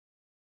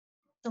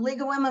The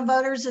League of Women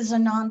Voters is a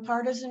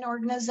nonpartisan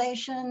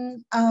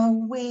organization.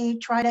 We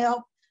try to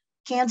help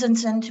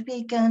Kansans and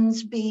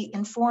Topekans be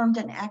informed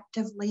and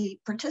actively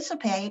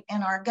participate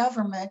in our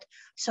government.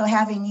 So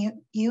having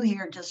you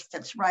here just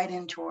fits right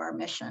into our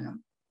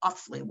mission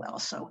awfully well.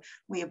 So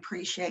we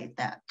appreciate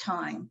that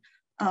time.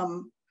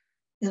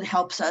 It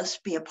helps us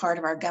be a part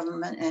of our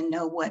government and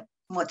know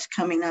what's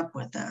coming up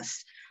with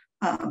us.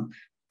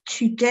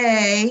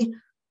 Today,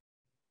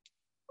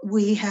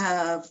 we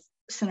have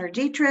Senator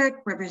Dietrich,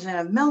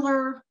 Representative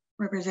Miller,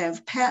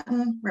 Representative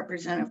Patton,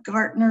 Representative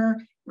Gartner,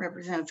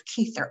 Representative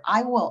Keither.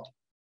 I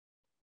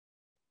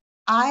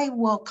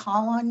will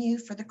call on you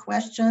for the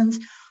questions.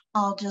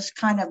 I'll just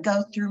kind of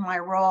go through my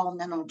role and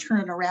then I'll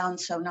turn it around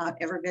so not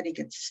everybody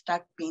gets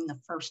stuck being the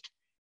first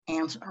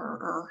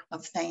answerer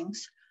of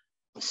things.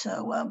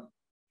 So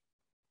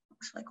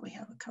looks like we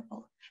have a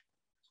couple.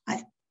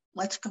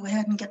 Let's go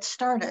ahead and get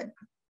started.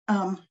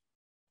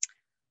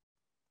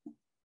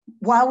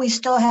 While we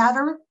still have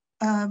her,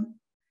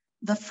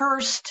 the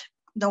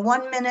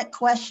 1 minute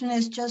question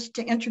is just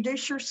to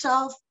introduce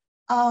yourself,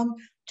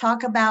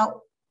 talk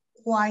about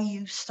why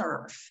you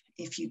serve,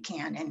 if you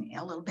can, and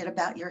a little bit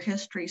about your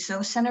history.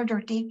 So Senator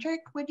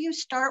Dietrich, would you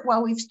start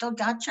while we've still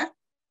got you?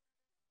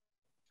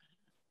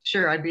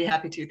 Sure, I'd be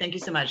happy to. Thank you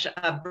so much.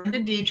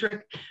 Brenda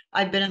Dietrich,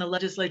 I've been in the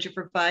legislature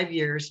for 5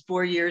 years,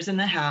 4 years in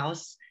the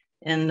House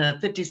in the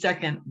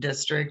 52nd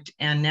district,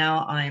 and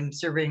now I'm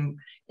serving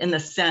in the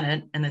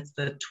Senate, and it's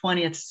the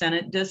 20th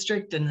Senate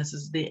district, and this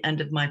is the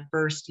end of my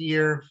first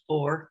year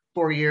for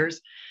 4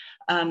 years.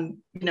 You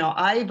know,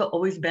 I've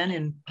always been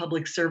in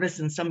public service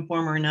in some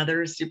form or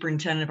another,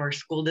 superintendent of our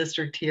school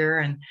district here,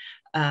 and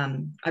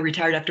I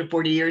retired after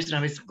 40 years, and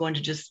I was going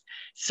to just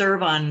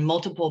serve on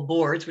multiple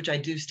boards, which I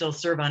do still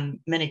serve on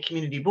many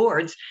community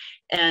boards.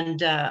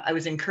 And I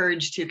was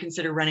encouraged to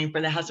consider running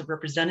for the House of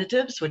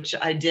Representatives, which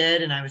I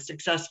did, and I was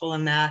successful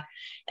in that.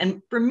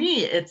 And for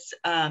me, it's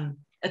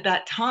at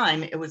that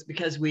time, it was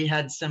because we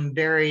had some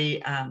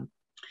very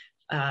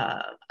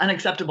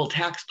unacceptable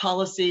tax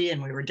policy,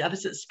 and we were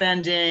deficit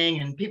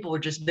spending, and people were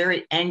just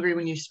very angry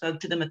when you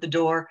spoke to them at the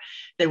door.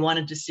 They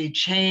wanted to see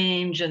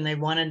change, and they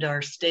wanted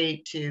our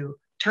state to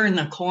turn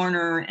the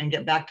corner and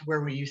get back to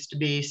where we used to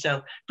be.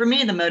 So for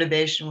me, the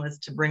motivation was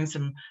to bring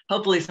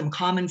hopefully some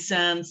common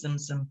sense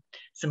and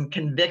some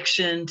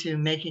conviction to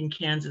making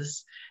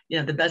Kansas, you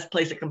know, the best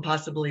place it can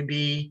possibly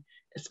be,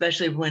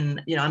 especially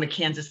when, you know, I'm a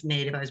Kansas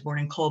native. I was born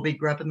in Colby,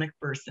 grew up in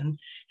McPherson,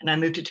 and I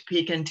moved to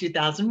Topeka in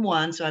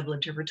 2001. So I've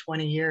lived here for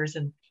 20 years.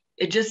 And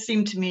it just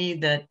seemed to me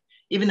that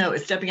even though it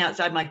was stepping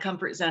outside my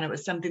comfort zone, it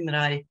was something that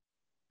I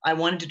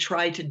wanted to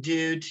try to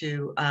do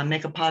to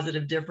make a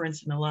positive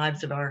difference in the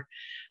lives of our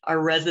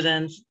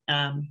residents.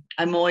 I'm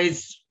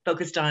always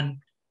focused on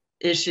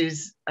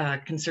issues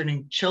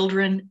concerning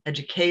children,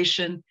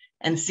 education,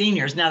 and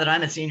seniors, now that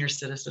I'm a senior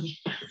citizen.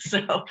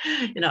 So,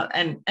 you know,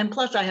 and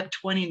plus I have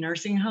 20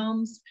 nursing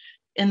homes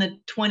in the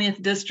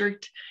 20th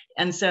district.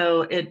 And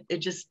so it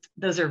just,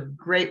 those are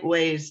great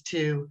ways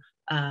to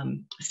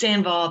stay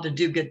involved and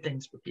do good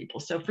things for people.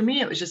 So for me,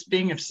 it was just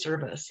being of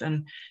service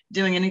and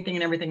doing anything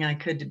and everything I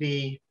could to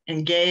be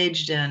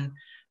engaged and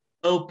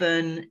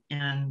open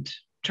and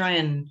try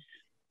and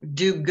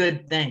do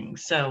good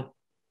things. So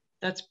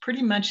that's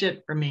pretty much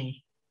it for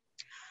me.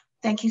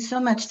 Thank you so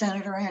much,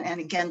 Senator. And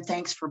again,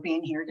 thanks for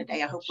being here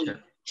today. I hope we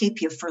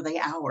keep you for the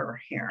hour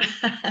here.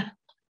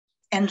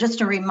 And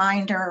just a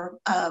reminder,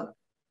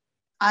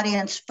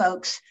 audience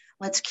folks,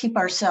 let's keep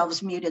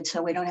ourselves muted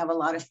so we don't have a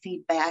lot of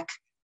feedback.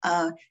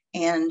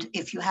 And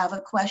if you have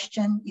a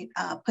question,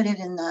 put it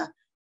in the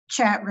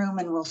chat room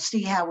and we'll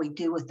see how we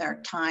do with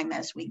our time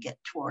as we get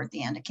toward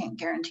the end. I can't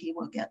guarantee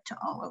we'll get to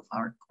all of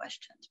our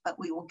questions, but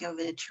we will give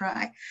it a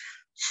try.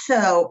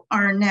 So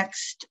our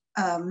next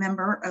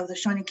member of the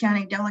Shawnee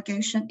County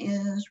delegation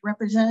is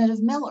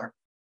Representative Miller.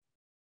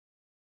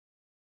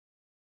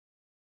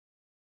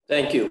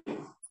 Thank you.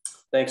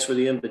 Thanks for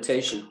the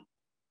invitation.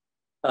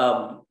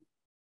 I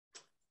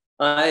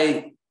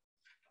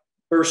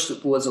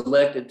first was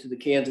elected to the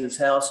Kansas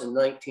House in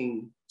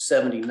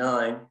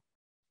 1979,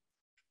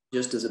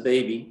 just as a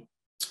baby.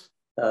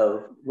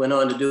 Went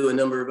on to do a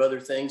number of other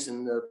things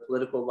in the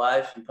political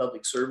life and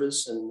public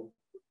service, and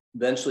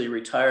eventually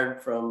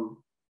retired from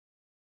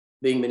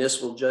being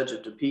municipal judge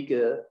of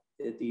Topeka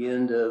at the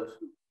end of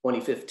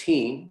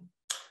 2015.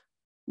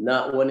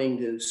 Not wanting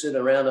to sit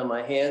around on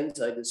my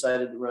hands, I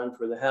decided to run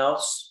for the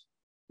House.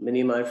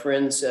 Many of my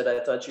friends said,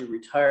 "I thought you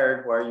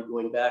retired, why are you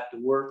going back to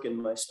work?" And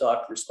my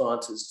stock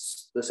response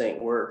is, "This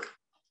ain't work."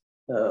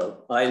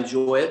 I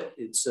enjoy it.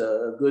 It's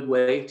a good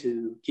way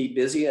to keep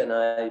busy, and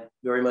I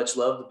very much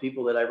love the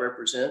people that I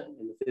represent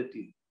in the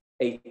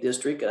 58th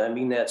district, and I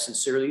mean that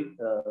sincerely.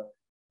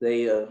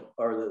 They are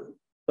the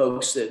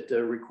folks that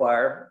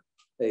require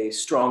a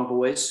strong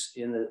voice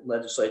in the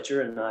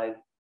legislature, and I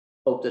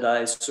hope that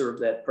I serve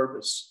that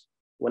purpose.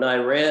 When I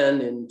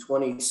ran in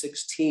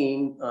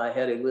 2016, I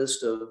had a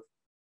list of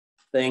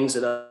things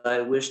that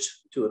I wished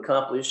to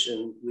accomplish,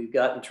 and we've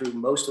gotten through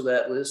most of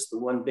that list. The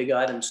one big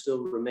item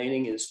still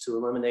remaining is to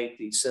eliminate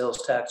the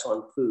sales tax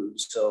on food.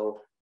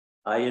 So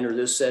I enter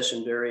this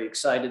session very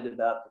excited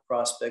about the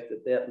prospect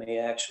that that may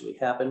actually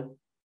happen.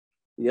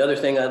 The other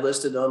thing I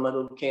listed on my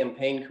little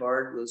campaign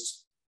card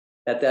was,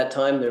 at that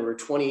time, there were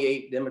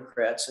 28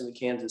 Democrats in the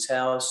Kansas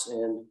House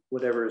and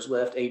whatever is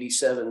left,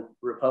 87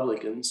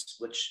 Republicans,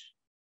 which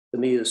to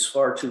me is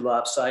far too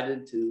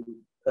lopsided to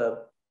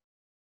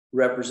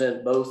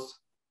represent both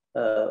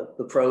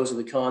the pros and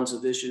the cons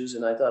of issues.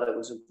 And I thought it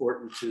was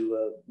important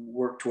to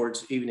work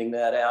towards evening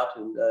that out,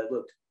 and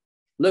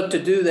look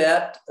to do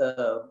that.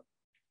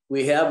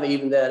 We have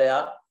evened that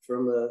out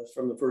from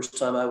the first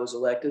time I was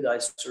elected. I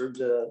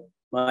served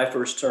my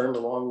first term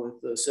along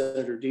with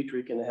Senator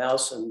Dietrich in the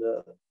House, and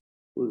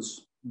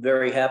was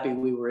very happy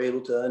we were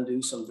able to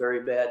undo some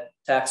very bad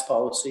tax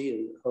policy,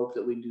 and hope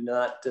that we do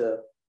not,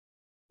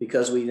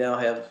 because we now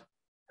have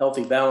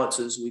healthy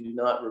balances, we do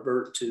not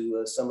revert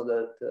to some of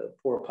the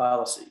poor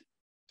policy.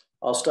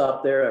 I'll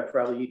stop there. I've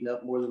probably eaten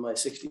up more than my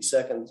 60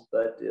 seconds,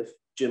 but if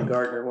Jim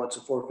Gardner wants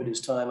to forfeit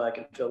his time, I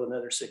can fill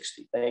another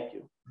 60. Thank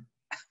you.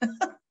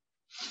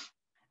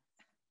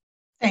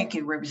 Thank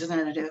you,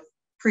 Representative.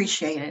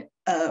 Appreciate it.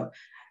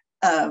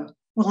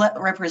 We'll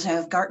let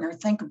Representative Gardner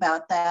think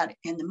about that.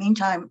 In the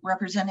meantime,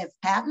 Representative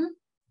Patton.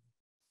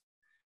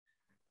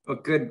 Well,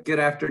 good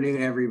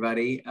afternoon,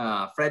 everybody.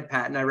 Fred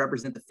Patton. I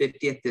represent the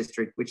 50th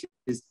district, which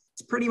is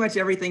pretty much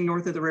everything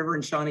north of the river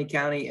in Shawnee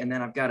County. And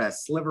then I've got a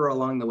sliver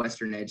along the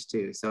western edge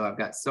too. So I've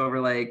got Silver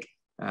Lake,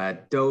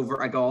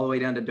 Dover. I go all the way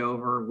down to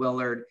Dover,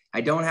 Willard.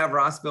 I don't have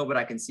Rossville, but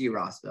I can see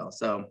Rossville.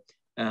 So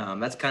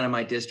that's kind of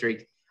my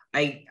district.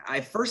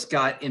 I first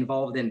got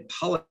involved in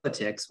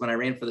politics when I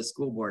ran for the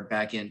school board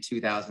back in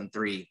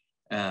 2003.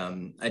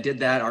 I did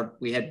that.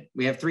 We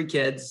have 3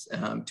 kids.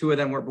 2 of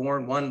them were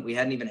born. 1 we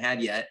hadn't even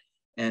had yet,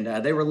 and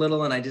they were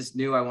little. And I just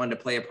knew I wanted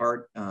to play a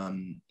part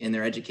in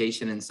their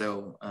education, and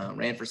so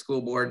ran for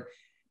school board.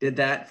 Did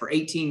that for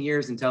 18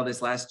 years until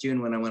this last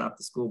June when I went off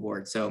the school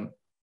board. So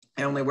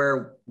I only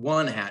wear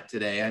 1 hat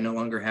today. I no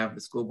longer have the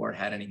school board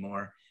hat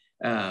anymore.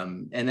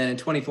 And then in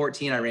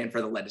 2014, I ran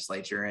for the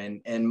legislature,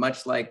 and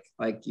much like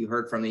you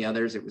heard from the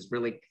others, it was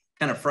really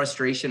kind of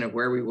frustration of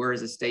where we were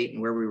as a state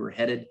and where we were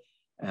headed.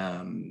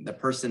 The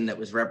person that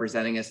was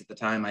representing us at the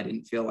time, I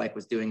didn't feel like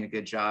was doing a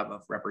good job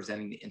of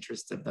representing the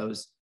interests of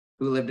those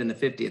who lived in the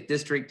 50th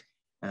district.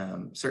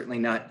 Certainly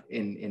not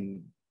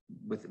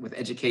with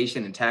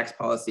education and tax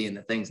policy and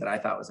the things that I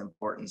thought was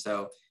important.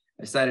 So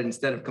I decided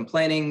instead of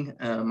complaining,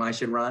 I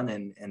should run,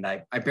 and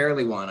I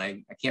barely won.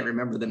 I can't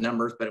remember the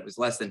numbers, but it was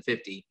less than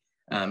 50.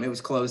 It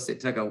was close. It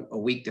took a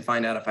week to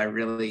find out if I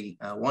really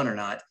won or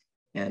not.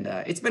 And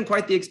it's been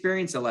quite the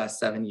experience the last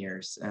 7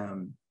 years.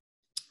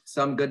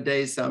 Some good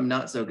days, some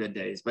not so good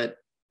days, but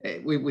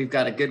we've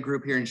got a good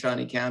group here in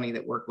Shawnee County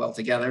that work well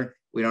together.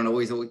 We don't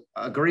always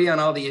agree on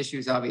all the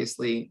issues,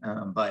 obviously,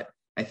 but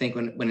I think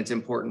when it's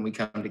important, we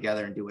come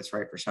together and do what's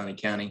right for Shawnee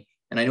County.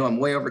 And I know I'm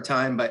way over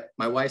time, but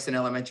my wife's an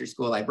elementary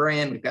school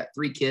librarian. We've got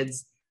 3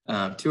 kids,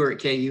 2 are at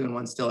KU and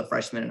 1's still a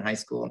freshman in high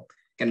school.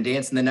 Gonna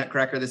dance in the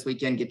Nutcracker this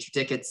weekend, get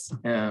your tickets.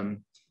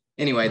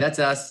 Anyway, that's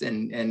us.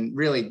 And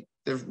really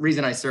the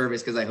reason I serve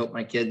is because I hope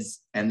my kids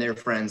and their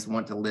friends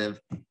want to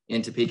live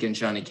in Topeka and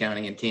Shawnee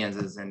County in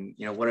Kansas, and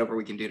whatever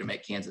we can do to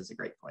make Kansas a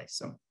great place.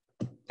 So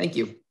thank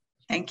you.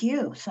 Thank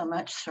you so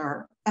much,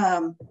 sir.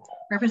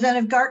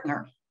 Representative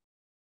Gardner.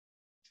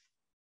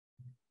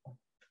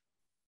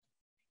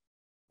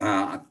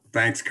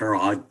 Thanks,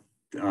 Carol.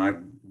 I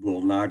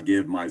will not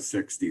give my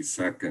 60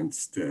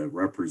 seconds to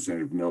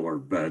Representative Miller,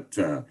 but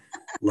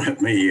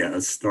let me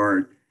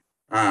start.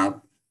 I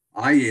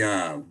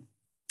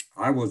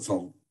was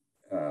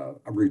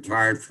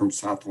retired from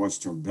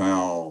Southwestern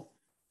Bell,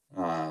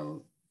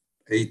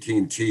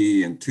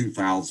 AT&T in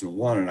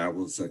 2001, and I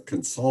was a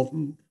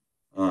consultant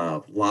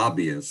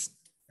lobbyist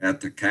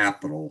at the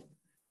Capitol.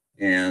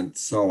 And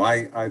so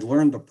I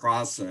learned the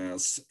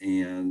process,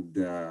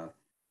 and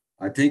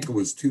I think it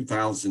was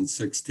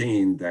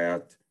 2016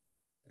 that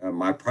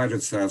my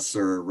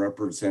predecessor,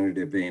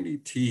 Representative Andy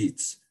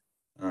Teets,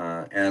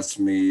 asked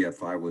me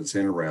if I was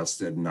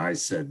interested, and I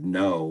said,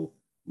 no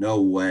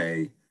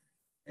way.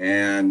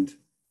 And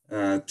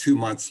 2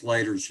 months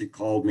later, she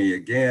called me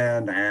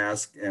again,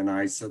 asked, and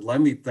I said,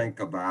 let me think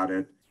about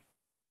it.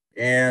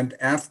 And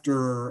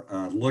after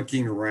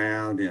looking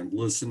around and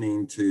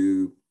listening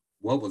to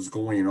what was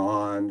going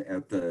on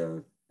at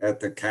the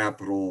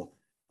Capitol,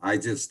 I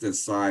just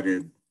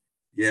decided,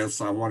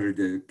 yes, I wanted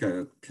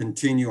to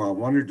continue. I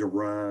wanted to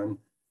run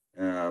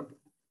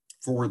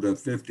for the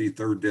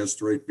 53rd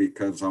district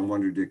because I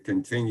wanted to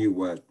continue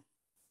what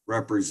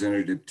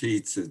Representative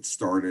Teets had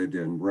started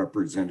and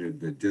represented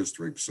the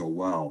district so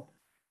well.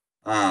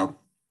 I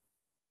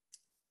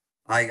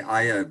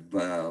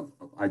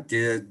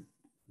did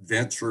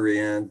venture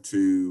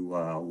into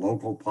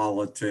local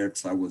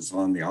politics. I was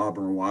on the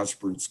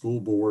Auburn-Washburn School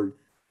Board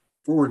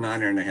for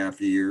 9.5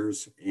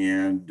 years,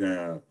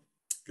 and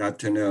got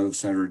to know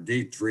Senator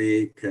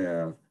Dietrich,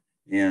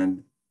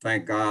 and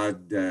thank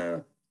God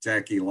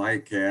Jackie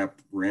Lightcap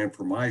ran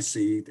for my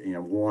seat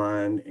and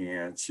won,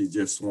 and she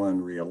just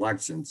won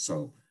re-election.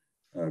 So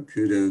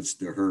kudos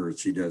to her.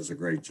 She does a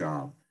great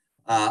job.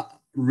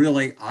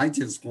 really, I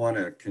just want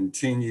to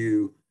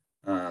continue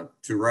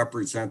to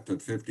represent the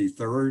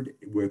 53rd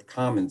with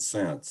common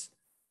sense.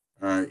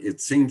 It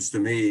seems to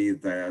me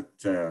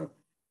that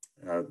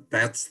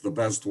that's the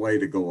best way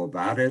to go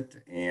about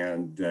it.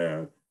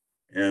 And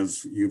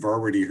as you've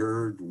already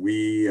heard,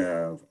 we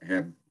have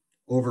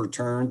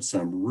overturned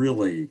some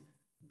really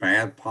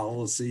bad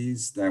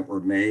policies that were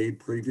made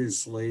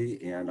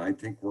previously, and I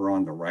think we're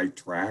on the right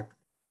track.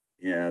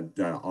 And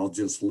I'll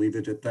just leave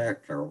it at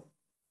that, Carol.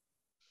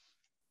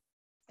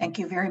 Thank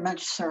you very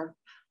much, sir.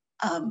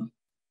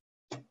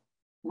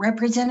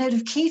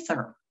 Representative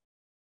Keither.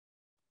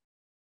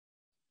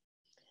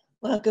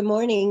 Well, good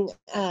morning,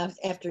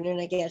 afternoon,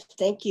 I guess.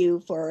 Thank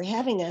you for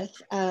having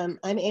us. I'm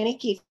Annie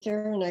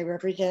Keither, and I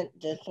represent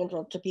the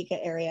Central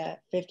Topeka area,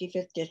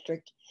 55th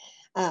District,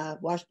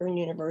 Washburn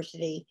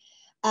University.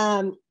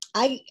 I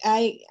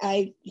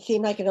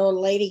seem like an old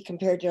lady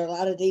compared to a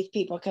lot of these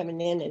people coming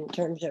in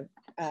terms of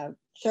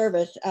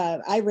service.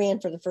 I ran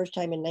for the first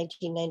time in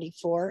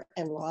 1994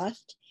 and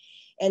lost.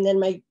 And then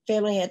my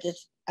family had to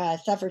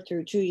suffer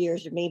through 2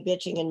 years of me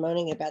bitching and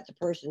moaning about the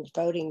person's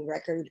voting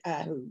record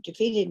who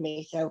defeated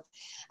me. So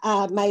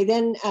my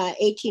then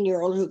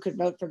 18-year-old who could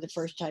vote for the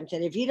first time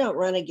said, if you don't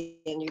run again,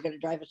 you're going to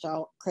drive us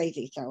all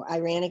crazy. So I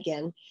ran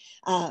again.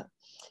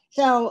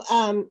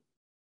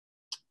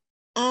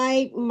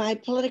 My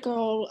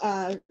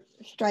political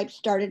stripe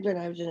started when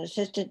I was an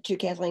assistant to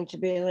Kathleen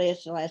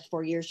Sebelius. The last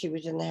 4 years she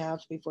was in the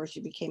House before she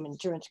became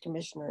insurance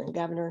commissioner and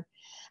governor.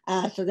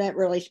 So that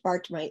really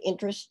sparked my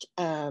interest.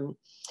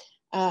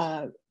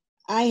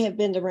 I have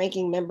been the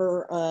ranking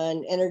member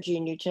on energy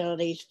and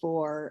utilities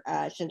for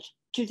since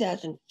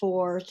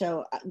 2004.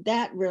 So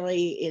that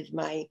really is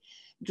my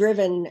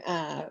driven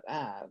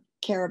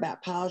care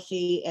about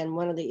policy. And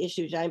one of the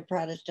issues I'm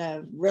proudest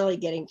of really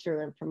getting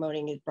through and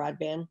promoting is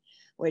broadband,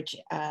 which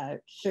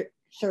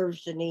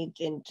serves the needs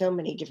in so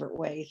many different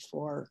ways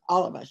for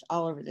all of us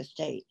all over the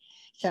state.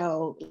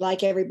 So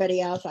like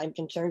everybody else, I'm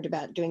concerned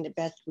about doing the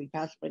best we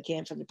possibly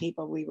can for the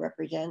people we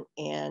represent,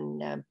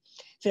 and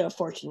feel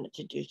fortunate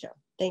to do so.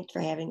 Thanks for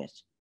having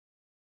us.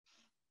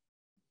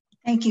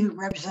 Thank you,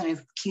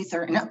 Representative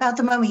Keither. And about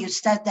the moment you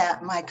said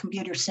that, my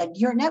computer said,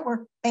 your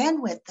network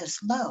bandwidth is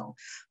low.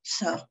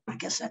 So I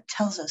guess that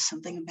tells us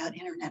something about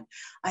internet.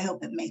 I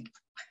hope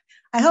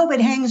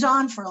it hangs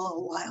on for a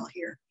little while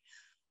here.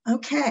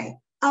 Okay.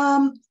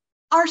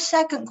 Our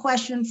second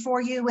question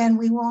for you, and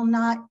we will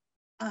not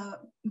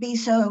be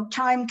so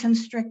time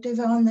constrictive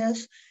on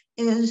this,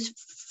 is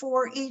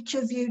for each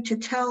of you to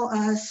tell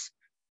us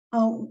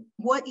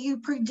what you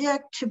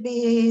predict to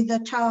be the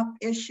top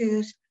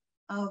issues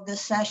of the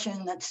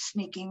session that's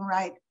sneaking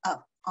right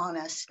up on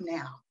us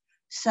now.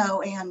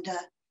 So, and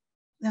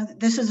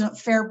this isn't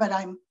fair, but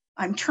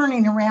I'm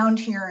turning around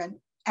here and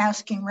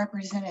asking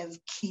Representative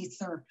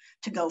Keither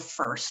to go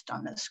first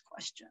on this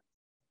question.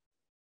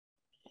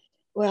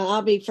 Well,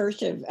 I'll be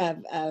first of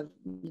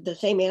the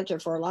same answer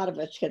for a lot of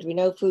us, because we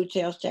know food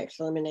sales tax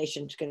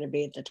elimination is going to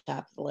be at the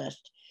top of the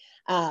list.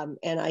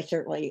 And I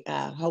certainly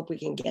hope we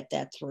can get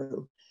that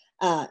through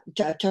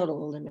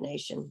total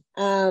elimination.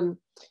 Other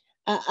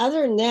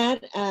than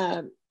that,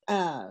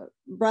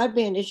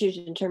 broadband issues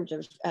in terms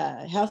of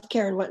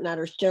healthcare and whatnot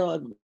are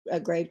still a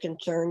grave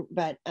concern,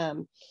 but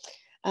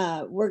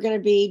we're going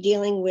to be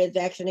dealing with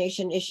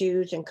vaccination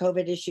issues and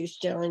COVID issues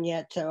still and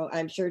yet. So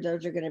I'm sure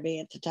those are going to be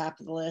at the top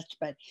of the list.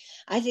 But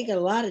I think a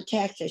lot of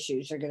tax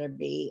issues are going to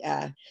be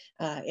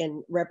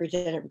in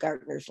Representative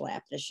Gartner's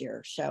lap this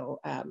year. So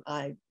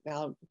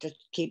I'll just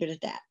keep it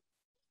at that.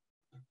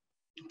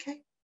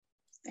 Okay,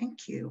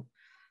 thank you.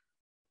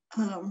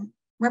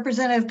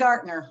 Representative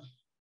Gartner.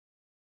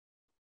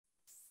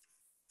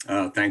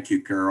 Thank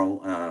you, Carol.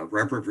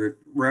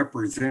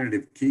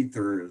 Representative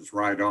Keither is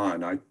right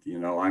on.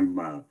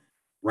 I'm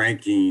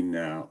ranking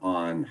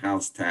on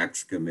House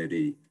Tax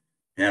Committee,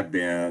 have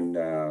been,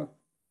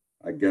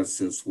 I guess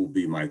this will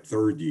be my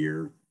third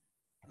year.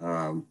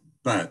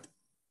 But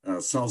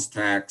sales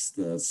tax,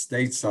 the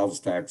state sales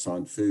tax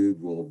on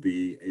food will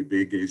be a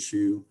big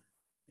issue.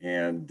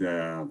 And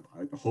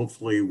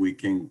hopefully we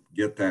can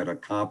get that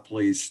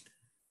accomplished.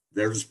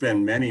 There's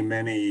been many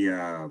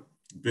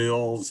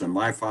bills in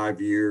my 5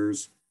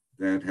 years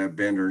that have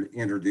been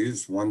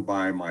introduced, one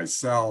by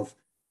myself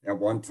at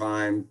one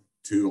time,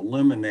 to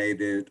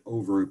eliminate it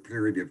over a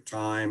period of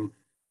time.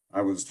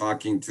 I was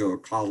talking to a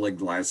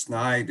colleague last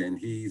night, and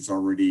he's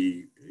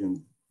already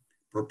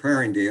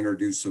preparing to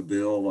introduce a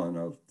bill on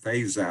a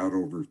phase out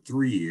over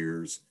 3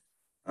 years.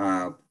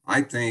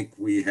 I think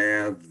we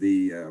have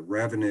the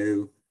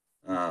revenue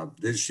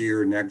this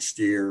year, next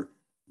year.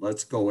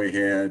 Let's go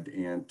ahead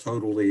and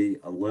totally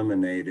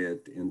eliminate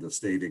it in the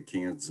state of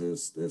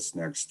Kansas this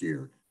next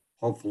year.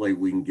 Hopefully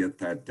we can get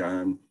that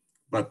done,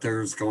 but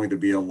there's going to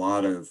be a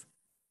lot of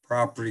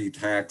property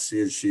tax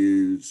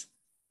issues.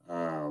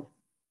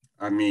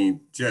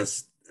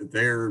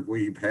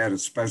 We've had a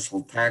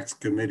special tax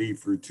committee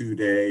for 2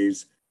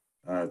 days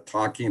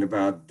talking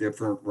about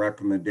different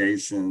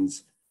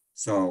recommendations.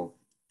 So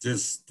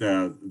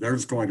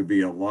there's going to be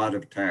a lot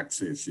of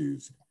tax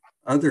issues.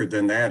 other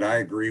than that, I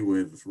agree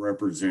with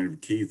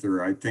Representative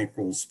Keither. I think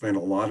we'll spend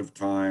a lot of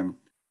time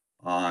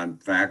on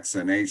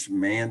vaccination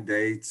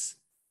mandates.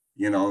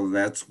 You know,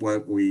 that's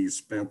what we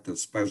spent the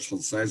special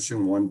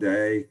session one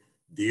day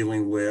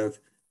dealing with.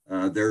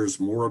 There's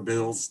more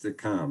bills to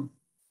come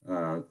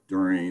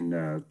during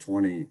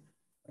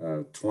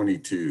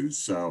 2022.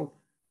 So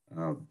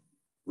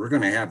we're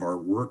going to have our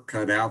work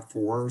cut out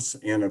for us.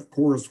 And of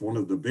course, one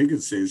of the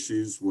biggest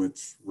issues,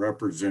 which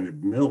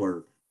Representative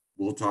Miller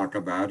will talk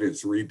about,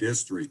 is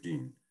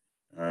redistricting.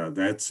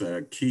 That's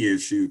a key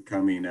issue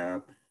coming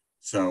up.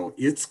 So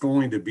it's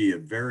going to be a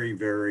very,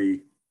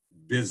 very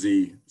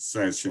busy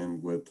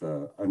session with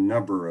a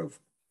number of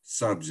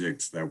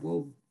subjects that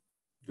we'll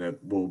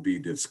be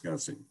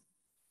discussing.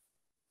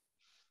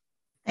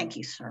 Thank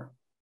you, sir.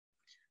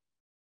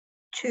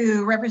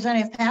 To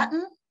Representative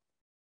Patton.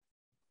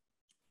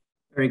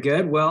 Very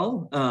good.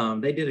 Well,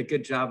 they did a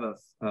good job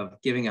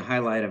of giving a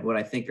highlight of what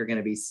I think are going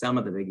to be some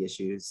of the big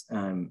issues.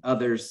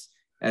 Others,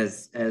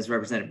 as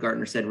Representative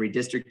Gartner said,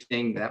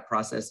 redistricting, that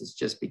process has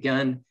just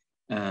begun.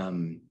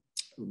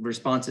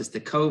 Responses to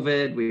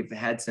COVID, we've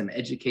had some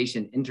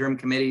education interim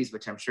committees,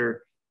 which I'm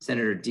sure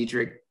Senator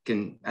Dietrich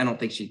can, I don't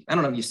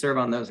know if you serve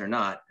on those or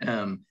not.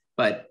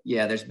 But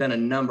yeah, there's been a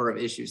number of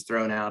issues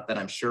thrown out that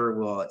I'm sure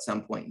will at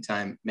some point in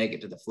time make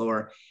it to the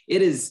floor.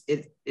 It's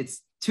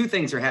two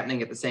things are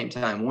happening at the same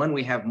time. One,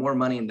 we have more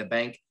money in the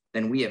bank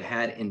than we have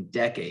had in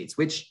decades,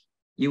 which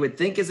you would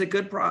think is a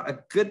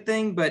good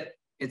thing, but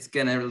it's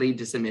going to lead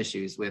to some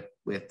issues with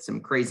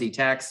some crazy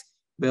tax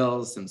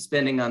bills, some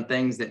spending on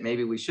things that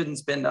maybe we shouldn't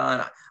spend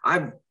on.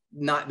 I've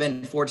not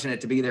been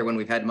fortunate to be there when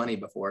we've had money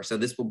before, so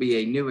this will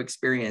be a new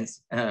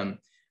experience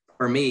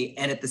for me.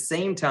 And at the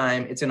same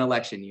time, it's an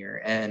election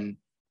year, and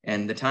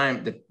the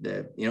time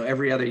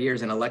every other year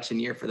is an election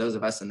year for those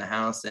of us in the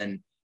House,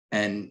 and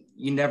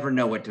you never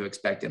know what to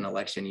expect in an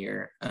election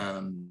year.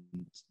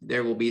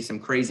 There will be some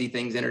crazy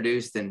things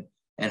introduced, and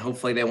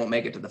hopefully they won't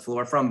make it to the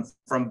floor from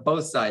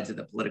both sides of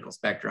the political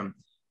spectrum,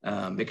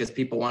 because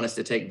people want us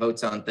to take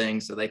votes on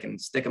things so they can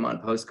stick them on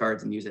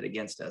postcards and use it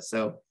against us.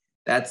 So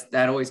that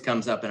always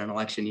comes up in an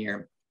election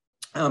year.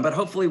 But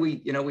hopefully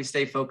we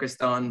stay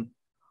focused on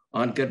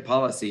good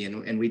policy,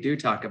 and we do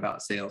talk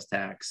about sales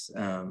tax.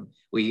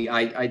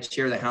 I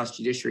chair the House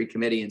Judiciary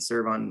Committee and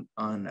serve on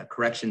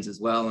corrections as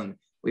well, and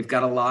we've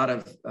got a lot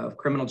of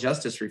criminal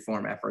justice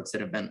reform efforts that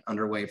have been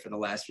underway for the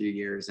last few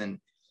years.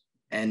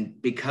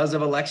 And because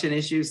of election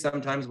issues,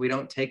 sometimes we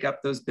don't take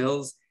up those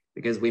bills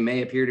because we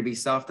may appear to be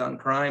soft on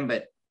crime,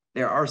 but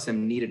there are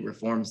some needed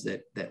reforms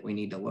that we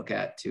need to look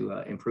at to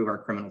improve our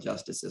criminal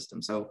justice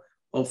system. So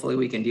hopefully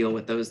we can deal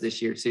with those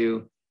this year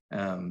too.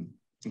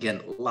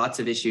 Again, lots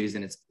of issues,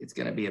 and it's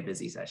going to be a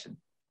busy session.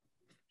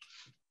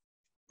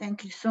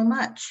 Thank you so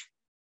much.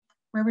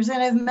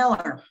 Representative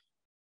Miller.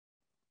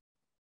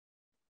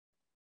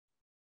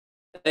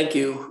 Thank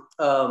you.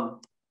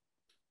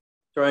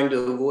 Trying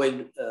to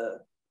avoid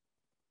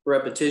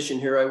repetition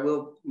here, I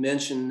will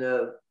mention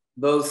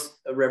both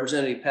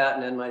Representative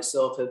Patton and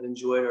myself have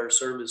enjoyed our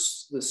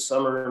service this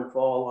summer and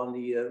fall on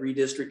the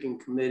redistricting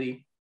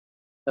committee.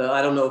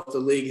 I don't know if the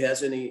league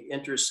has any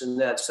interest in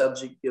that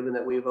subject, given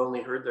that we've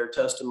only heard their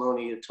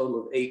testimony a total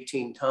of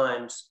 18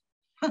 times.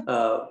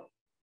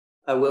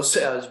 I will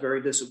say I was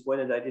very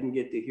disappointed I didn't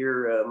get to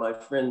hear my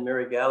friend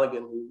Mary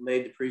Galligan, who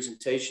made the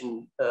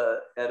presentation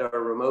at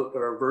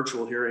our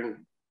virtual hearing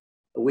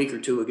a week or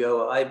two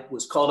ago. I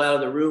was called out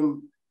of the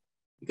room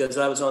because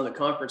I was on the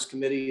conference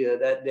committee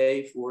that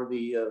day for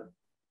the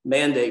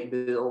mandate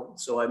bill.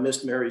 So I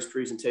missed Mary's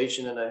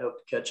presentation, and I hope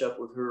to catch up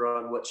with her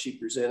on what she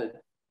presented.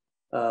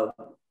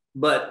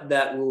 But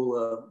that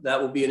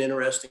will be an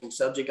interesting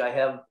subject. I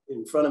have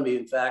in front of me,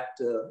 in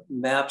fact,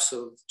 maps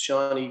of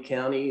Shawnee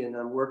County, and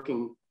I'm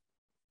working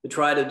to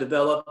try to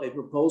develop a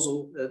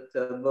proposal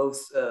that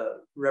both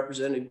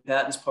Representative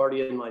Patton's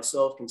party and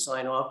myself can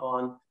sign off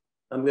on.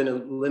 I'm going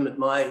to limit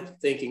my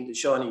thinking to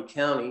Shawnee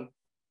County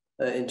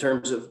in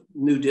terms of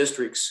new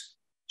districts.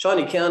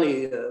 Shawnee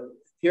County,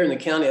 here in the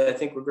county, I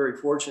think we're very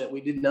fortunate. We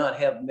did not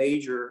have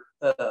major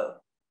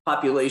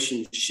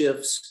population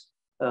shifts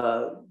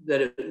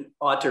that it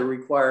ought to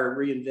require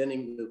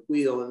reinventing the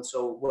wheel. And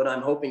so what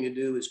I'm hoping to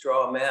do is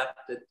draw a map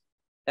that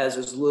has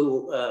as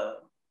little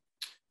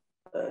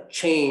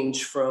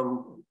change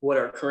from what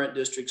our current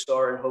districts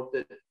are, and hope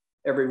that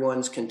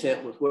everyone's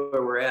content with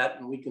where we're at,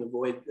 and we can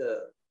avoid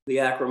the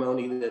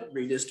acrimony that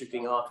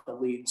redistricting often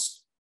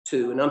leads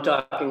to. And I'm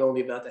talking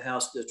only about the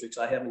House districts.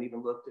 I haven't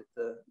even looked at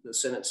the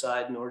Senate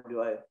side, nor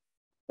do I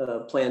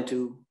plan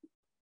to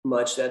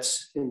much.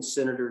 That's in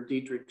Senator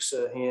Dietrich's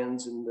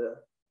hands. And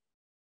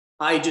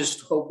I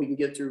just hope we can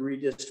get through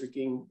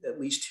redistricting, at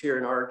least here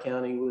in our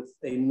county, with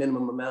a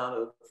minimum amount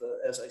of,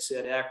 as I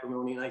said,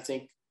 acrimony. And I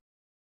think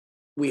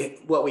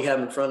what we have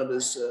in front of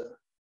us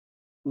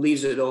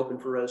leaves it open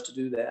for us to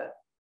do that.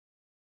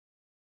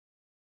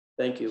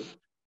 Thank you.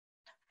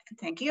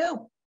 Thank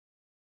you.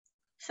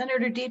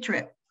 Senator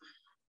Dietrich.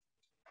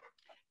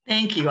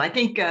 Thank you. I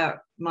think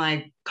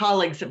my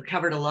colleagues have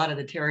covered a lot of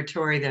the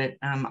territory that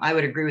I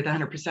would agree with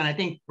 100%. I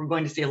think we're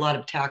going to see a lot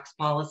of tax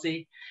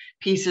policy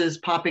pieces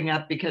popping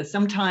up because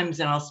sometimes,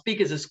 and I'll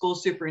speak as a school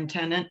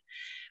superintendent,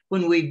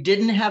 when we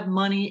didn't have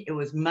money, it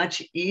was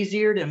much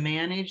easier to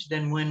manage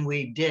than when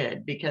we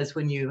did, because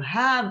when you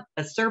have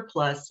a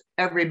surplus,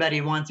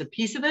 everybody wants a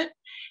piece of it.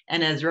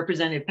 And as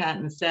Representative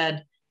Patton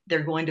said,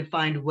 they're going to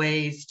find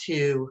ways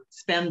to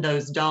spend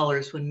those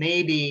dollars when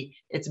maybe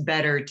it's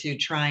better to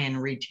try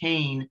and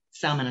retain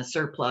some in a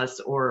surplus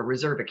or a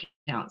reserve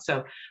account.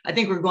 So I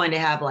think we're going to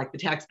have, like, the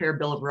Taxpayer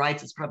Bill of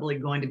Rights is probably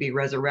going to be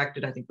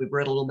resurrected. I think we've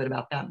read a little bit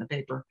about that in the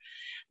paper.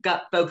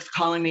 Got folks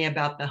calling me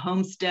about the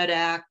Homestead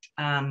Act,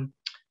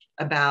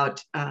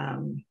 about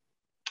the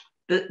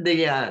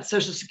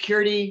Social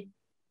Security,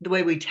 the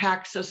way we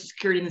tax Social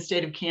Security in the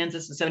state of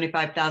Kansas, the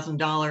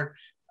 $75,000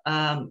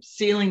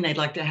 ceiling. They'd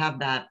like to have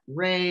that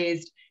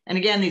raised. And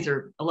again, these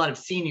are a lot of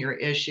senior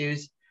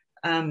issues.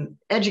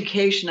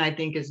 Education, I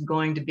think, is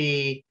going to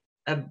be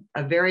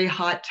a very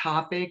hot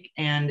topic.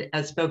 And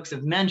as folks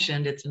have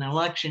mentioned, it's an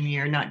election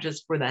year, not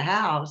just for the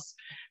House,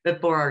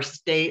 but for our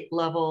state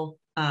level,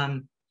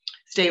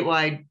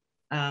 statewide,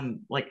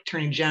 like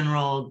Attorney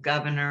General,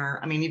 Governor.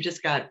 I mean, you've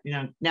just got,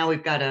 now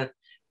we've got a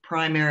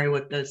primary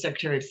with the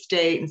Secretary of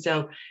State. And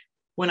so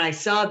when I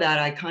saw that,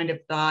 I kind of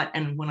thought,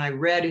 and when I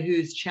read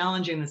who's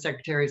challenging the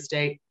Secretary of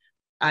State,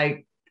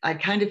 I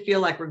kind of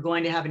feel like we're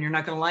going to have, and you're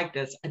not going to like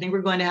this, I think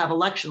we're going to have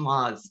election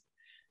laws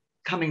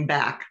coming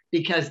back,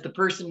 because the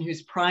person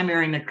who's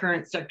primarying the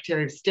current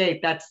Secretary of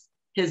State, that's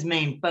his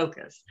main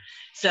focus.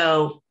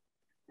 So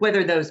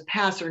whether those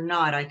pass or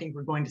not, I think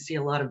we're going to see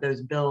a lot of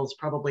those bills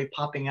probably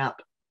popping up,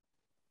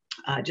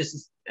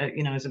 just as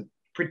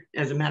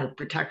a matter of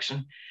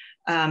protection.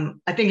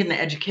 I think in the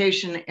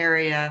education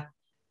area,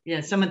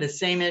 some of the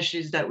same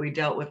issues that we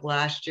dealt with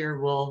last year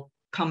will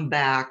come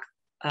back.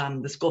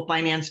 The school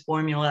finance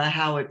formula,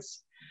 how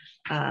it's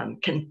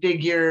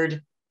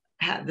configured,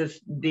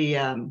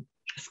 the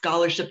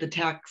scholarship, the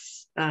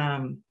tax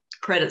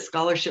credit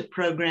scholarship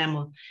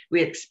program,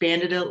 we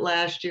expanded it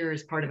last year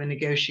as part of a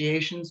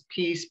negotiations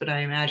piece, but I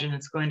imagine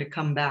it's going to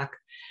come back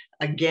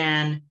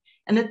again.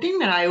 And the thing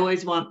that I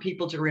always want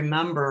people to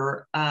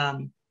remember,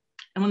 and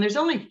when there's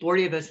only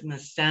 40 of us in the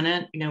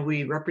Senate,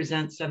 we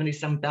represent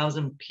 70-some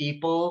thousand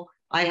people.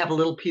 I have a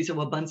little piece of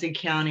Wabaunsee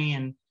County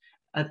and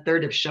a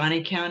third of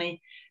Shawnee County.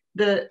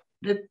 The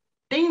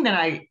thing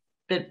that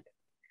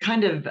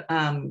kind of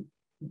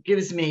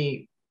gives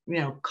me,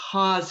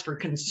 cause for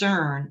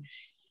concern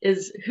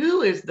is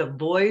who is the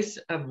voice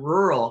of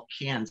rural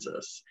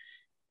Kansas?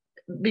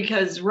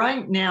 Because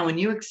right now, when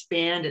you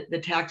expand the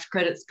tax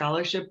credit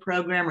scholarship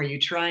program, or you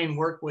try and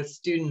work with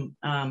student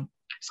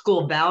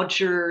school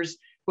vouchers,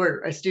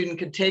 where a student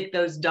could take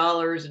those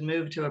dollars and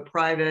move to a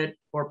private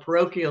or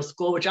parochial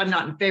school, which I'm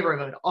not in favor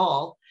of at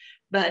all,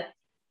 but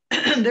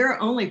there are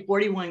only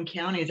 41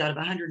 counties out of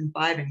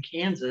 105 in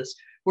Kansas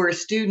where a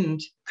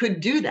student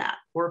could do that,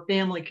 or a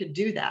family could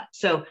do that.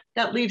 So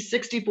that leaves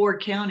 64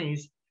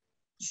 counties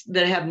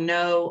that have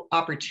no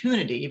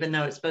opportunity, even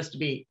though it's supposed to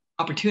be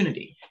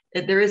opportunity.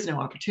 There is no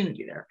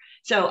opportunity there.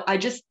 So I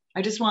just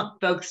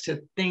want folks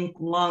to think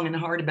long and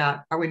hard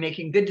about, are we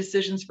making good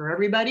decisions for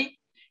everybody?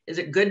 Is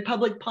it good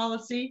public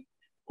policy,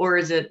 or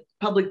is it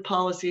public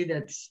policy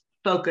that's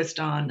focused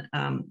on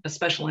a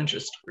special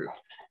interest group?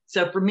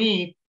 So for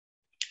me,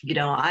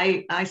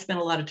 I spend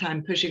a lot of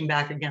time pushing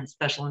back against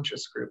special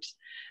interest groups.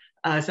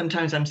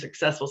 Sometimes I'm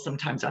successful,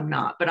 sometimes I'm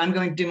not, but I'm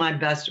going to do my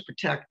best to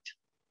protect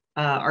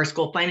our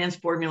school finance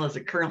formula as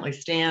it currently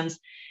stands.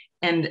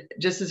 And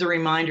just as a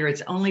reminder,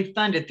 it's only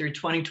funded through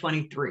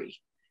 2023.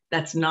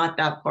 That's not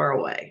that far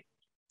away.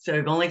 So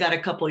we've only got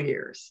a couple of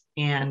years,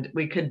 and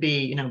we could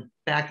be,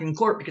 back in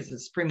court, because the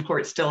Supreme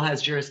Court still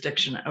has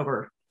jurisdiction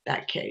over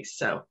that case.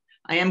 So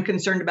I am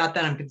concerned about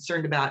that. I'm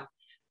concerned about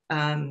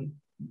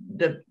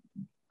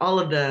all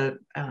of the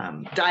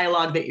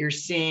dialogue that you're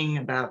seeing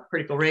about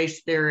critical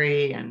race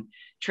theory and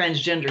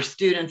transgender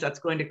students. That's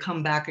going to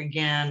come back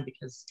again,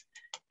 because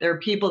there are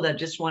people that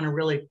just want to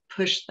really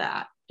push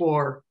that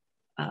for,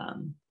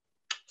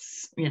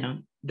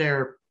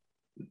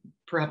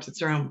 perhaps it's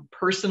their own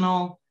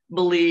personal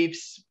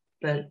beliefs,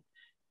 but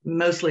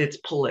mostly it's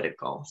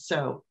political.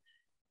 So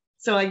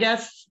I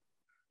guess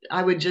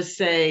I would just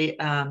say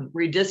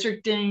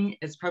redistricting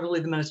is probably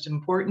the most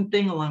important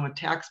thing, along with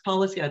tax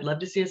policy. I'd love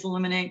to see us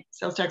eliminate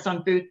sales tax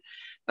on food,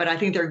 but I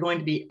think there are going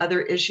to be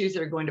other issues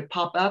that are going to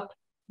pop up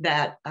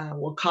that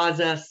will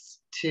cause us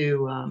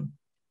to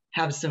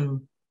have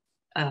some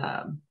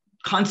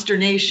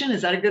consternation.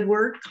 Is that a good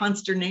word?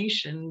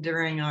 Consternation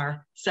during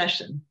our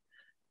session,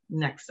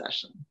 next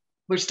session,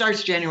 which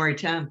starts January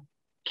 10th.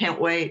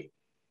 Can't wait.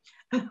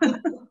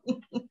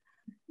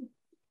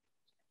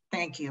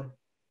 Thank you.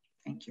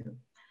 Thank you.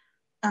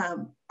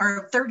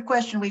 Our third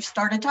question we've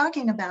started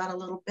talking about a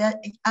little bit.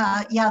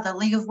 The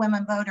League of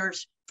Women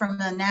Voters, from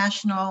the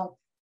National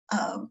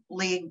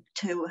League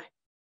to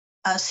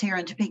us here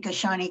in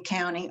Topeka-Shawnee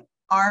County,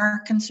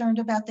 are concerned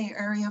about the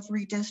area of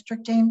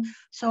redistricting.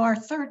 So our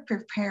third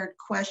prepared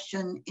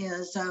question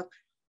is,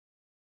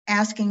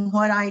 asking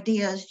what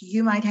ideas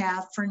you might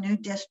have for new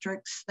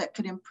districts that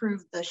could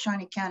improve the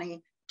Shawnee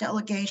County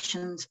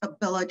delegation's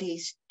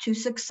abilities to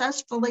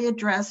successfully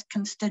address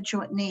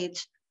constituent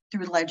needs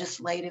through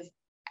legislative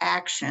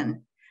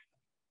action.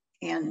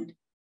 And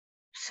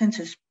since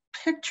his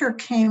picture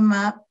came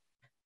up,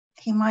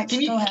 he might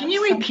Can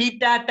you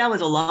repeat that? That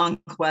was a long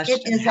question.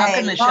 It is How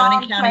can the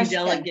Shawnee County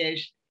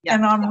delegation? Yeah.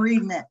 And I'm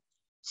reading it.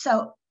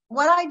 So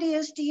what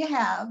ideas do you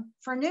have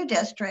for new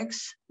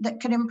districts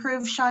that could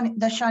improve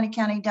the Shawnee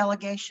County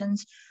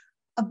delegation's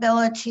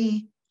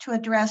ability to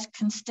address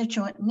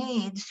constituent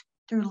needs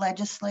through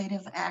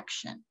legislative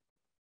action?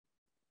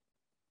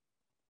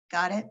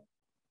 Got it?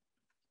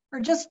 Or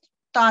just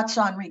thoughts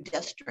on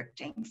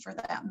redistricting for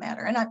that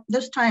matter. And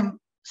this time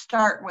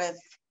start with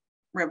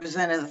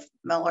Representative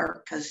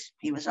Miller because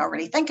he was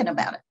already thinking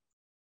about it.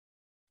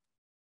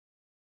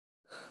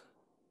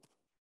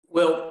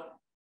 Well,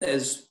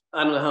 as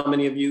I don't know how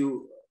many of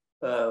you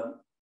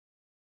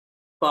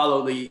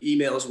follow the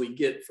emails we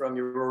get from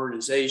your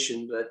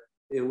organization, but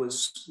it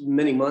was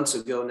many months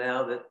ago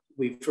now that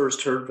we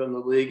first heard from the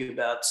league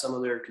about some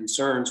of their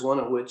concerns, one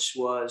of which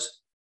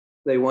was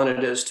they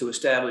wanted us to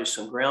establish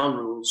some ground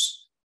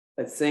rules.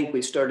 I think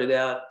we started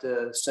out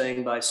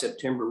saying by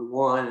September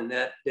 1, and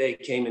that day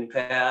came and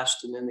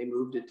passed, and then they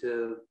moved it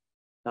to,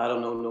 I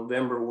don't know,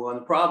 November 1.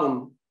 The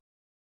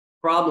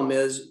problem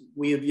is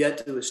we have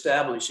yet to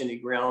establish any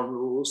ground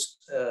rules.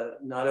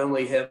 Not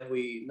only have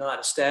we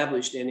not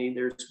established any,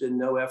 there's been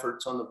no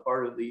efforts on the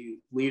part of the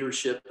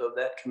leadership of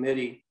that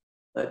committee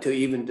to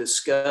even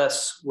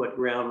discuss what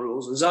ground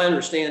rules. As I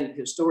understand,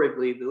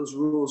 historically, those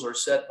rules are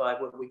set by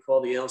what we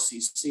call the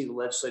LCC, the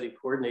Legislative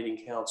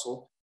Coordinating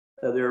Council.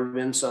 There have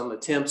been some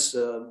attempts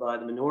by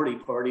the minority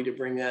party to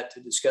bring that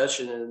to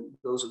discussion, and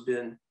those have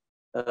been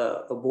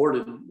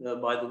aborted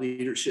by the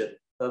leadership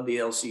of the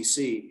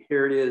LCC.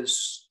 Here it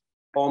is,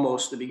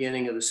 almost the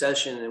beginning of the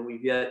session, and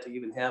we've yet to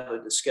even have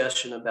a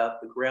discussion about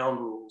the ground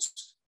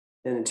rules.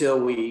 And until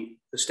we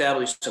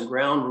establish some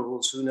ground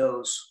rules, who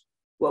knows?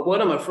 Well,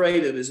 what I'm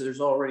afraid of is there's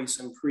already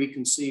some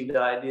preconceived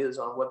ideas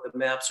on what the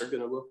maps are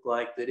going to look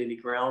like, that any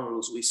ground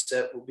rules we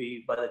set will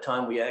be, by the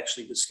time we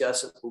actually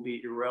discuss it, will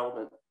be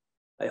irrelevant.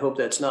 I hope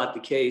that's not the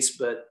case,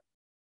 but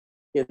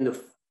in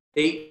the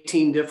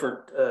 18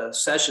 different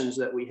sessions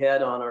that we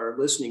had on our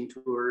listening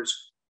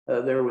tours,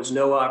 there was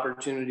no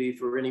opportunity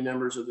for any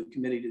members of the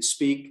committee to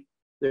speak.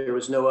 There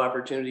was no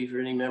opportunity for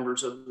any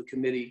members of the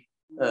committee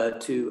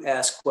to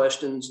ask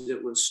questions.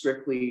 It was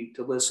strictly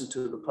to listen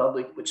to the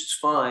public, which is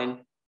fine,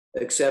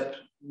 except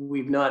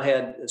we've not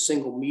had a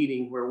single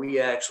meeting where we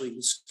actually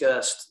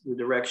discussed the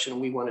direction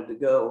we wanted to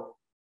go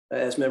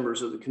as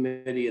members of the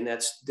committee, and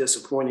that's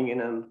disappointing.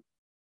 And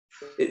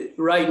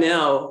right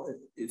now,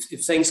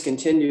 if things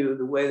continue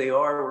the way they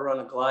are, we're on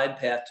a glide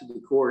path to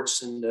the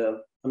courts, and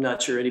I'm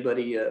not sure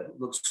anybody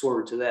looks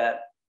forward to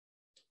that.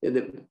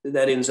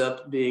 That ends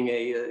up being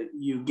a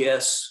you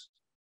guess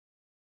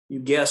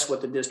what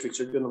the districts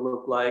are going to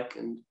look like,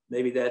 and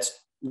maybe that's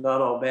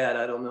not all bad.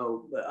 I don't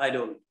know, but I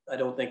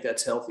don't think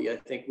that's healthy. I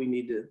think we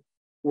need to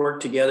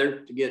work together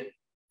to get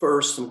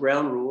first some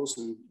ground rules,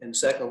 and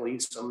secondly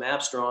some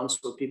maps drawn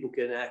so people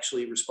can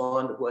actually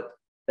respond to what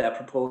that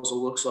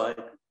proposal looks like.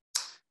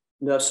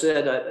 Enough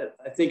said.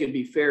 I think it'd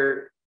be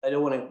fair. I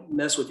don't want to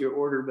mess with your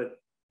order, but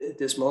at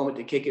this moment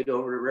to kick it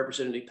over to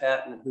Representative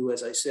Patton, who,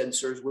 as I said,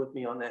 serves with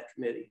me on that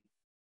committee.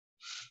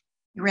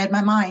 You read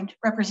my mind.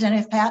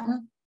 Representative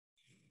Patton?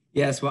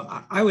 Yes,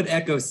 well, I would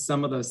echo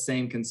some of those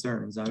same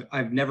concerns.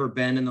 I've never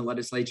been in the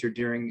legislature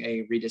during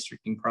a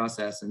redistricting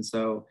process. And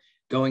so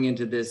going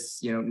into this,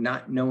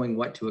 not knowing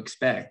what to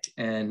expect.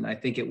 And I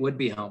think it would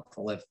be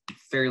helpful if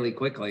fairly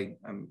quickly,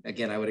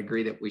 again, I would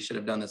agree that we should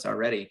have done this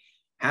already,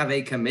 have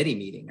a committee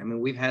meeting. I mean,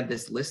 we've had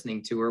this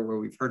listening tour where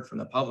we've heard from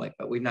the public,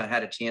 but we've not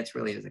had a chance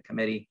really as a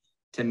committee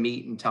to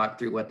meet and talk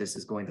through what this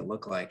is going to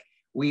look like.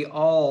 We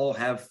all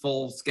have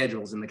full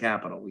schedules in the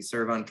Capitol. We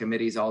serve on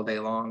committees all day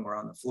long. We're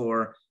on the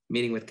floor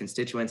meeting with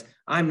constituents.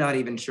 I'm not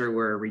even sure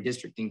where a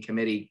redistricting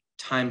committee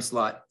time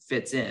slot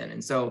fits in.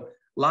 And so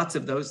lots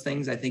of those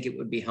things, I think it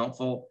would be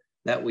helpful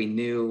that we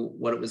knew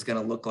what it was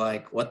going to look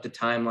like, what the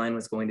timeline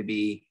was going to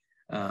be.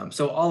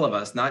 So all of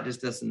us, not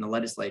just us in the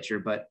legislature,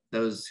 but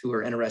those who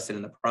are interested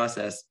in the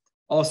process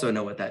also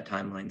know what that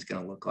timeline is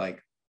going to look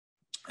like.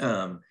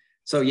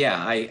 So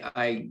yeah,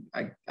 I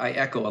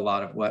echo a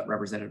lot of what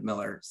Representative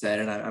Miller said,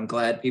 and I'm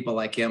glad people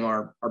like him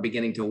are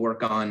beginning to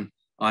work on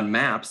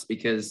maps,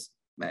 because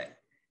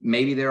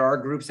maybe there are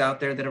groups out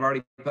there that have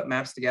already put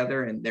maps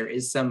together and there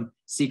is some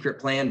secret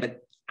plan,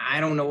 but I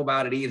don't know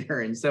about it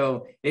either. And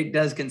so it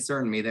does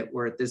concern me that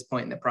we're at this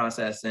point in the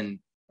process, and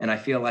I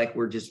feel like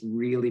we're just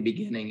really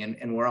beginning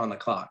and we're on the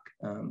clock,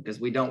 because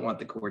we don't want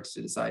the courts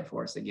to decide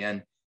for us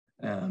again.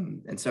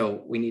 And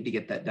so we need to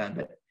get that done.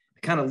 But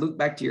to kind of loop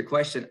back to your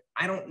question,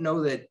 I don't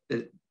know that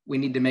we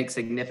need to make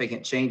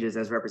significant changes,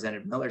 as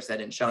Representative Miller said,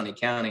 in Shawnee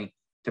County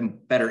to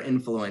better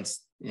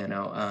influence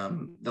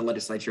the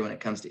legislature when it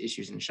comes to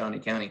issues in Shawnee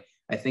County.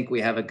 I think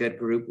we have a good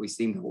group. We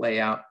seem to lay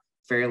out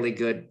fairly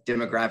good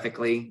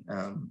demographically.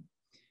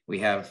 We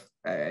have,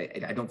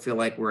 I don't feel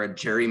like we're a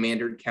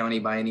gerrymandered county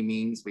by any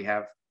means. We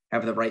have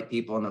the right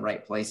people in the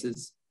right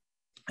places.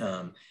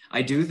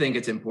 I do think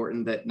it's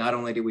important that not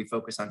only do we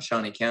focus on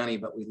Shawnee County,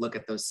 but we look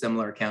at those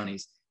similar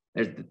counties.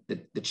 There's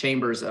the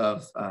chambers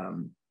of,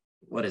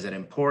 what is it,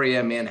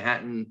 Emporia,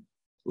 Manhattan,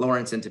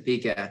 Lawrence, and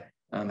Topeka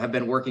have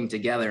been working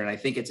together. And I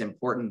think it's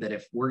important that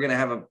if we're going to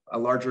have a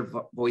larger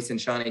voice in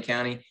Shawnee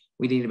County,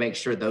 we need to make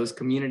sure those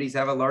communities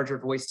have a larger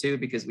voice too,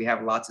 because we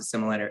have lots of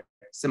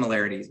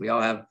similarities. We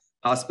all have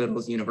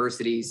hospitals,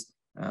 universities,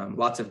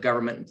 lots of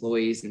government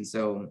employees. And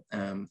so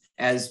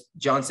as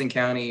Johnson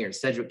County or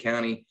Sedgwick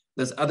County,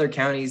 those other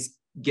counties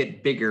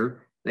get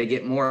bigger, they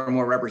get more and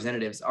more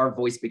representatives, our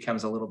voice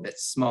becomes a little bit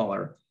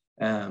smaller.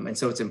 And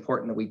so it's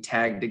important that we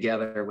tag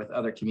together with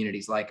other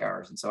communities like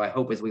ours. And so I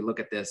hope as we look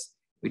at this,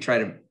 we try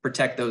to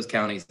protect those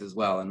counties as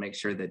well and make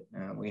sure that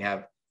we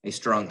have a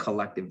strong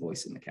collective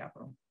voice in the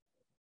Capitol.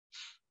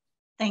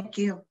 Thank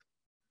you.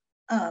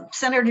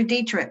 Senator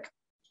Dietrich.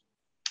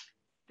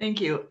 Thank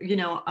you. You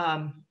know,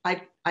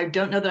 I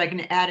don't know that I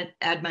can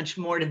add much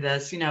more to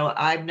this. You know,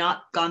 I've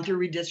not gone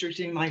through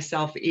redistricting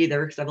myself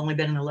either, because I've only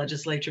been in the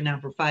legislature now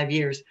for 5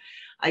 years.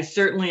 I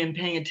certainly am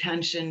paying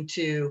attention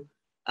to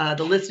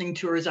the listening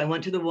tours. I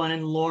went to the one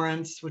in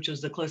Lawrence, which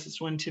was the closest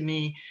one to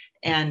me,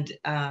 and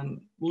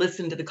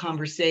listened to the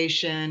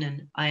conversation.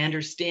 And I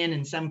understand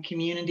in some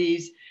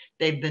communities,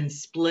 they've been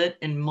split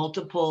in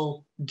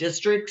multiple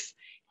districts.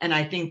 And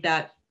I think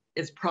that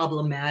is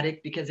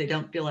problematic because they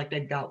don't feel like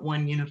they've got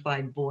one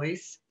unified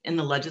voice in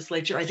the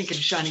legislature. I think in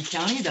Shawnee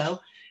County, though,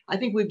 I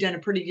think we've done a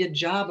pretty good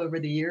job over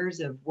the years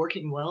of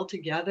working well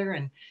together.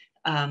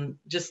 And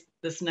just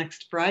this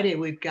next Friday,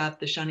 we've got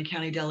the Shawnee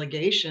County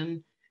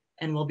delegation,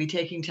 and we'll be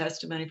taking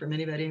testimony from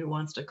anybody who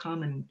wants to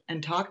come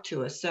and talk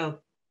to us. So,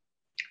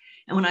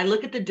 and when I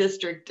look at the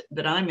district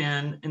that I'm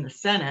in the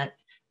Senate,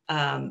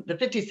 the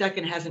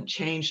 52nd hasn't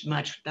changed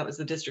much. That was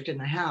the district in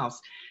the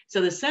House. So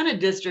the Senate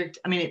district,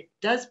 I mean, it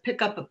does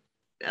pick up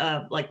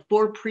like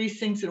 4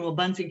 precincts in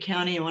Wabaunsee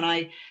County. And when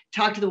I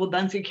talk to the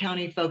Wabaunsee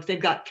County folks, they've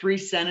got 3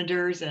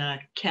 senators in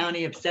a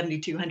county of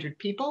 7,200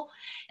 people.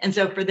 And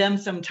so for them,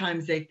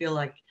 sometimes they feel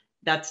like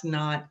that's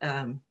not,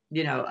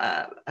 you know,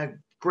 a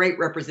great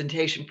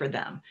representation for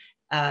them.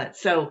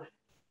 So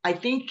I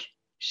think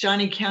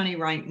Shawnee County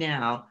right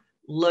now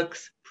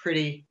looks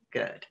pretty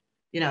good.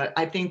 You know,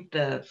 I think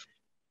the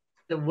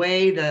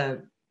way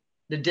the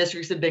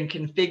districts have been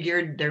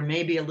configured, there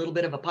may be a little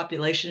bit of a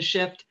population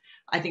shift.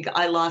 I think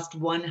I lost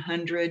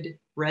 100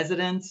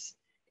 residents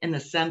in the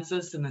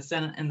census in the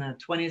Senate, in the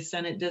 20th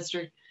Senate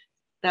district.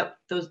 That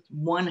those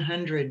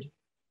 100,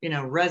 you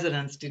know,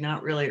 residents do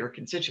not really, or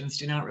constituents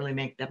do not really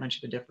make that much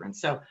of a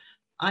difference. So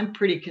I'm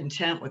pretty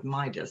content with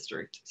my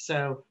district.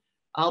 So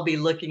I'll be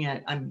looking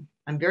at, I'm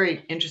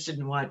very interested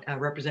in what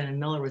Representative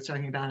Miller was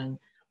talking about and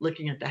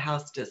looking at the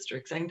House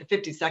districts. I think the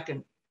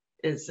 52nd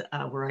is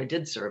where I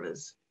did serve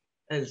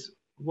as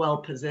well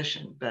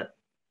positioned, but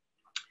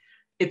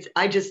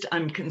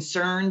I'm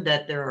concerned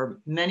that there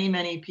are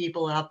many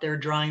people out there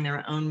drawing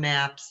their own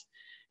maps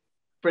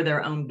for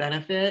their own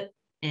benefit.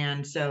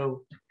 And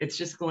so it's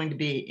just going to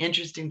be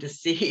interesting to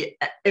see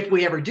if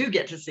we ever do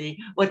get to see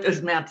what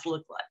those maps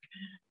look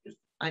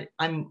like.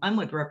 I'm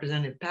with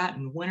Representative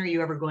Patton. When are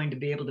you ever going to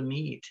be able to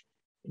meet?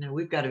 You know,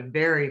 we've got a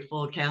very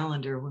full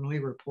calendar when we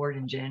report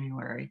in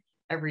January.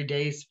 Every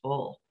day's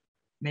full.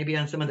 Maybe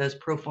on some of those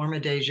pro forma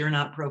days, you're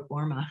not pro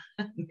forma.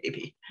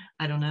 Maybe,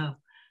 I don't know.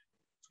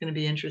 It's going to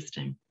be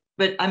interesting.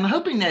 But I'm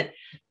hoping that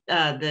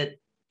that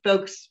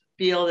folks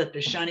feel that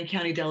the Shawnee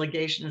County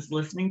delegation is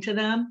listening to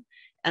them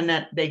and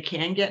that they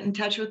can get in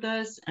touch with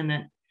us. And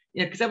that,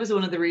 you know, because that was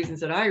one of the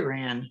reasons that I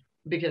ran,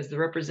 because the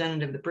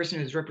representative, the person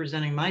who was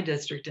representing my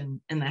district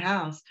in the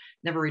House,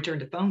 never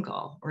returned a phone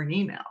call or an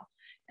email.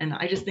 And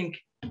I just think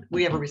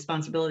we have a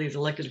responsibility as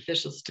elected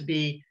officials to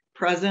be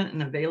present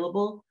and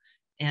available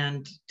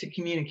and to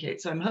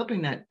communicate. So I'm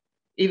hoping that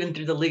even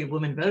through the League of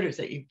Women Voters,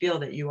 that you feel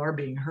that you are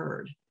being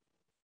heard.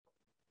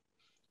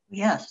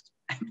 Yes,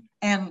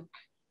 and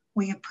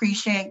we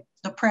appreciate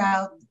the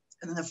proud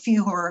and the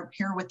few who are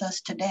here with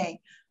us today.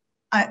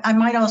 I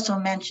might also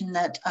mention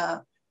that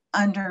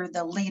under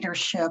the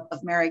leadership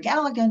of Mary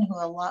Galligan, who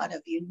a lot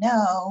of you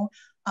know,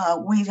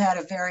 we've had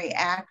a very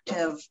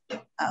active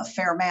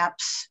Fair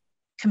Maps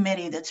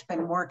committee that's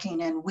been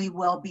working, and we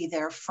will be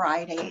there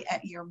Friday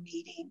at your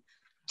meeting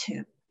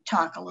to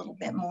talk a little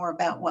bit more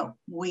about what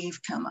we've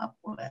come up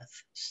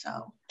with.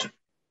 So,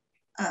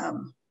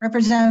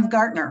 Representative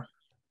Gartner.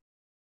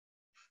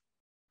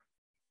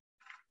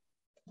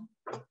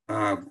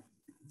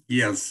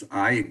 Yes,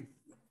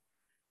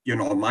 you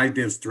know, my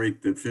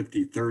district, the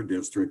 53rd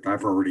district,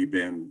 I've already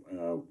been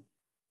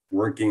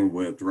working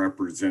with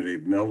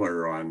Representative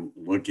Miller on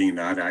looking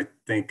at, I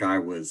think I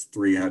was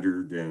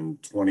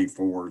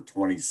 324,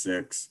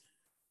 26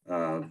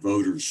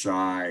 voters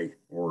shy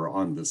or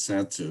on the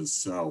census.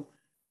 So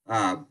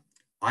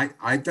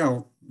I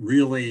don't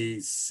really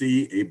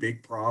see a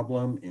big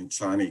problem in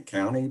Shawnee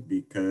County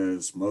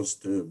because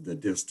most of the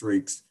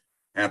districts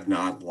have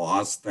not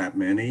lost that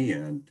many.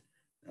 And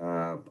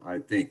I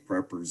think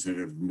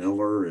Representative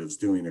Miller is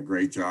doing a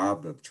great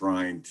job of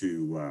trying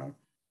to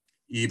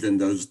even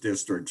those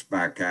districts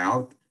back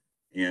out,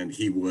 and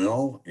he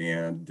will.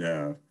 And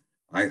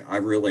I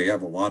really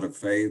have a lot of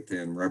faith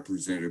in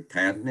Representative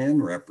Patton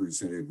and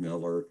Representative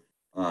Miller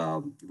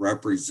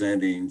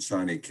representing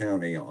Shawnee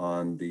County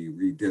on the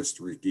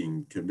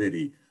redistricting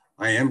committee.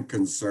 I am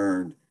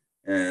concerned,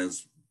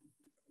 as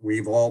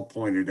we've all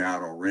pointed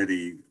out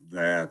already,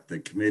 that the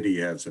committee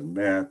hasn't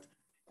met.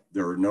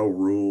 There are no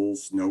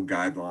rules, no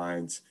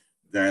guidelines.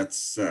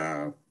 That's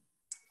a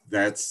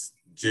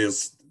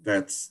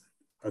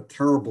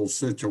terrible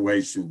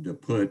situation to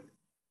put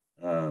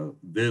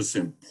this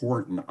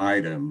important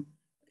item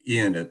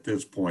in at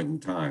this point in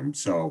time.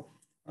 So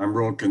I'm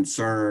real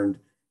concerned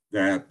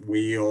that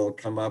we'll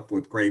come up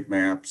with great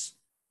maps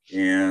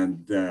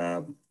and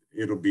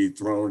it'll be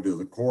thrown to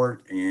the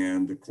court,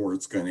 and the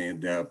court's going to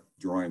end up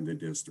drawing the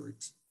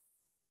districts.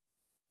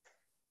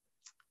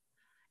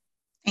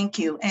 Thank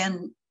you.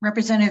 And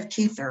Representative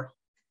Keither.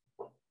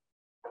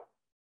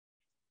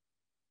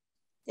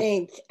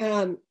 Thanks.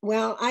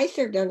 Well, I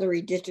served on the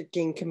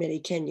redistricting committee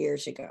 10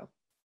 years ago.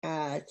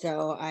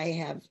 So I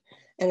have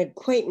an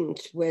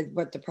acquaintance with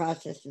what the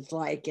process is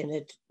like, and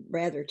it's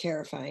rather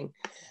terrifying.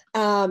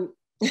 I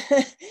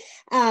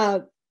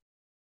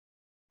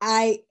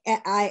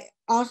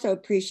also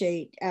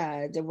appreciate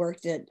the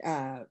work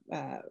that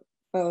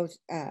both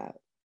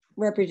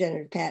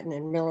Representative Patton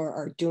and Miller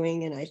are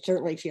doing, and I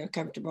certainly feel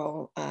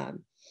comfortable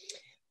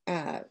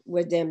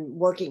with them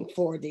working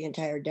for the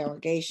entire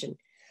delegation.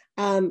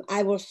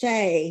 I will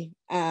say,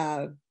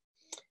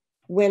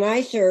 when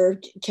I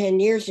served 10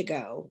 years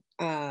ago,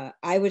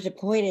 I was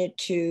appointed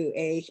to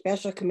a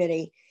special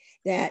committee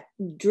that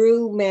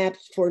drew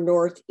maps for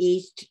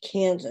Northeast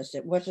Kansas.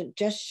 It wasn't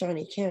just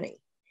Shawnee County.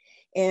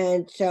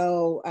 And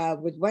so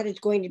with what is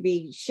going to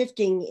be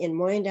shifting in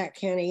Wyandotte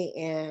County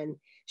and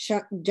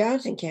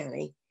Johnson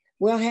County,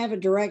 will have a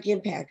direct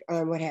impact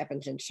on what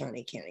happens in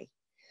Shawnee County.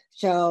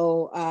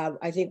 So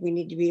I think we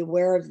need to be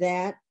aware of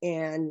that.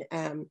 And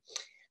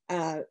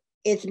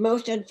it's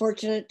most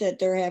unfortunate that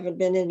there haven't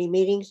been any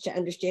meetings to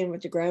understand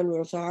what the ground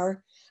rules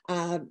are.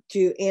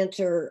 To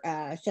answer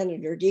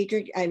Senator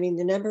Dietrich, I mean,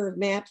 the number of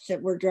maps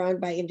that were drawn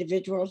by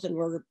individuals and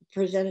were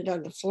presented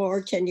on the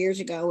floor 10 years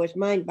ago was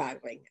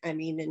mind-boggling. I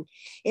mean, and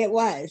it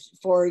was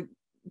for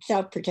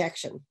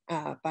self-protection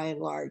by and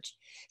large.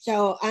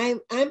 So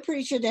I'm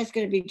pretty sure that's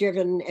going to be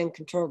driven and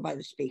controlled by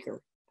the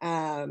speaker.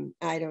 I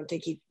don't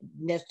think he's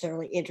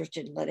necessarily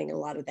interested in letting a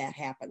lot of that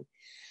happen.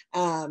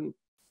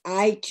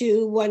 I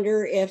too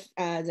wonder if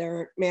there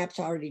are maps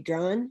already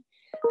drawn,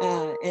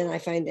 and I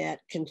find that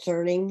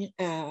concerning.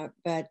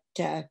 But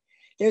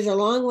there's a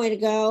long way to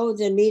go.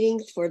 The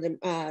meetings for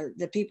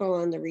the people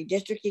on the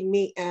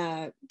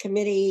redistricting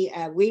committee,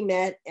 we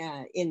met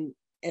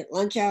at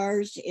lunch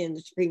hours in the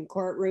Supreme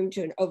Court room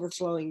to an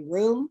overflowing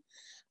room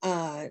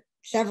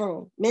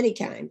many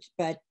times,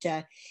 but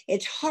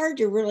it's hard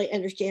to really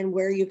understand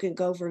where you can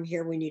go from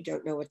here when you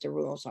don't know what the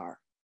rules are.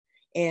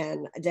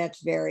 And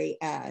that's very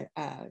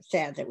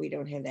sad that we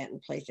don't have that in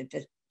place at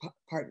this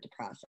part of the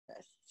process.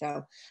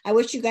 So I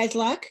wish you guys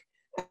luck.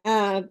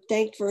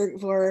 Thanks for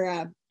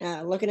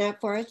looking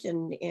out for us,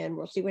 and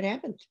we'll see what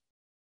happens.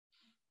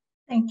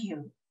 Thank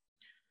you.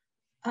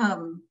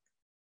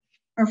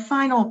 Our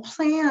final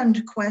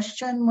planned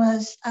question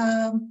was,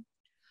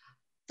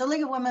 the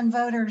League of Women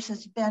Voters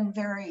has been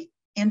very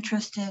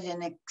interested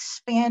in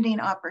expanding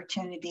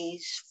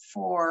opportunities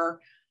for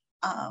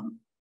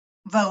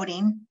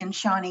voting in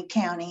Shawnee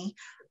County.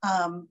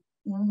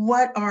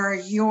 What are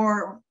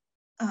your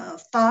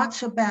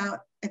thoughts about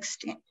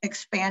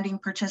expanding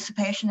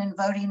participation in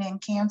voting in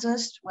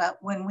Kansas? Well,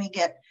 when we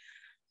get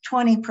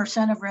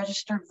 20% of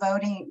registered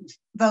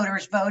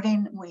voters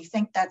voting, we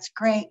think that's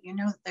great. You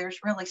know, there's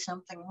really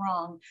something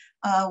wrong.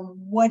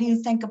 What do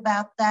you think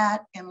about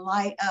that in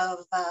light of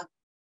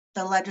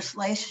the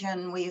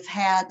legislation we've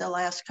had the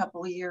last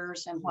couple of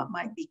years and what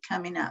might be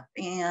coming up?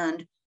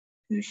 And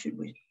who should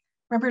we?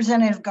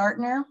 Representative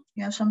Gartner,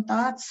 you have some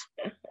thoughts?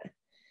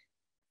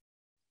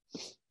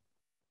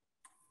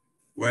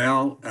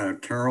 Well,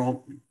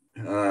 Carol,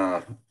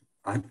 to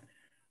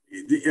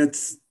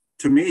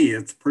me,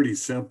 it's pretty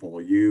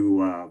simple.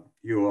 You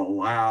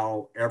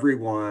allow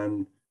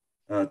everyone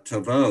to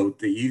vote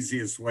the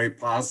easiest way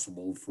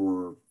possible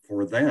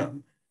for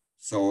them.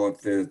 So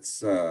if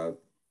it's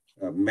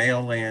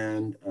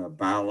mail-in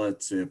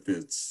ballots, if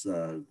it's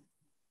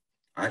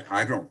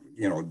I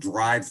don't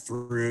drive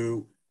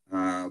through.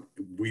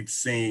 We've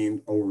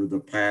seen over the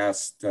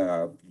past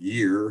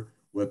year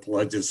with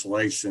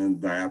legislation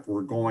that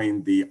we're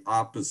going the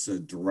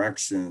opposite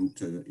direction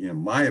to, in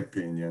my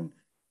opinion,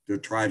 to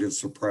try to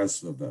suppress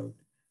the vote.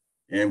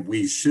 And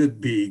we should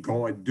be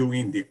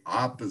doing the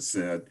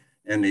opposite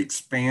and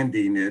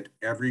expanding it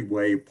every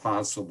way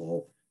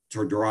possible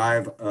to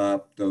drive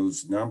up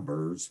those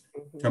numbers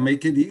to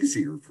make it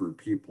easier for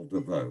people to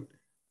vote.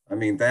 I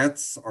mean,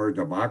 that's our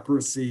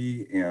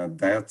democracy, and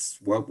that's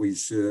what we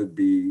should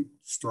be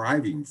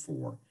striving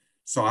for.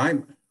 So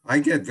I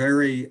get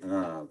very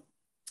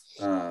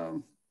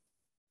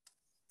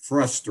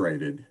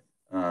frustrated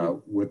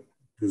with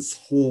this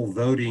whole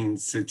voting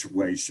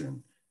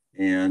situation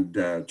and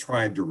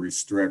trying to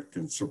restrict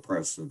and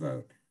suppress the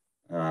vote.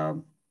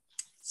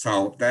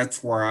 So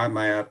that's where I'm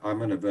at. I'm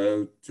going to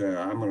vote.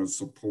 I'm going to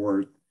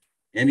support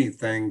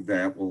anything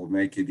that will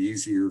make it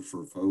easier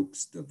for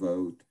folks to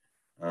vote.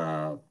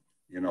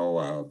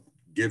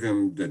 Give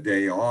them the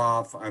day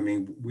off. I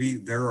mean,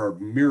 there are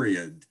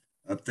myriad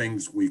of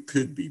things we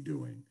could be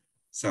doing.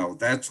 So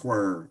that's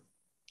where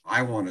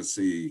I want to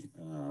see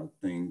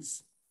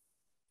things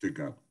to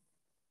go.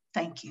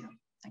 Thank you.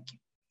 Thank you.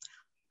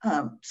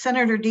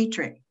 Senator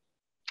Dietrich.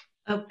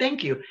 Oh,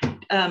 thank you.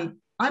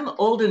 I'm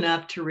old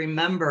enough to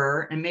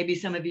remember, and maybe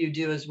some of you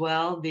do as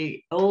well,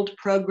 the old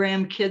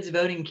program, Kids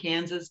Voting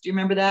Kansas. Do you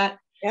remember that?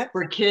 Yep.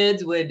 Where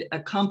kids would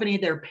accompany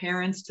their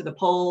parents to the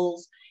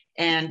polls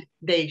and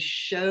they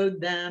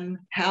showed them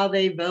how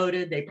they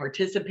voted, they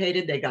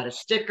participated, they got a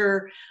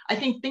sticker. I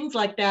think things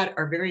like that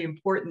are very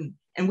important.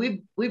 And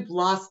we've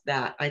lost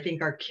that. I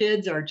think our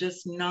kids are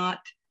just not,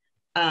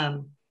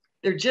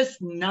 they're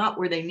just not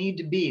where they need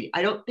to be.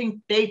 I don't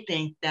think they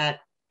think that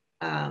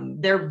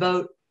their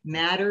vote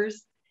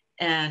matters.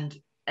 And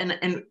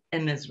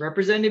as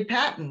Representative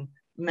Patton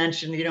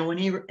mentioned, when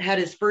he had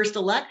his first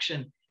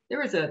election,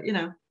 there was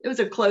it was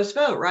a close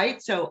vote,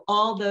 right? So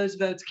all those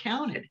votes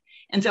counted.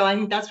 And so I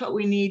think that's what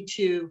we need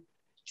to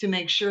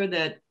make sure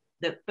that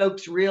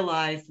folks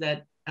realize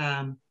that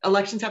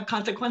elections have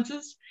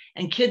consequences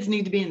and kids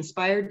need to be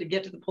inspired to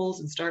get to the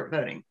polls and start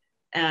voting.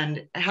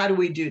 And how do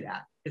we do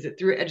that? Is it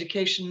through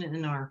education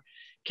in our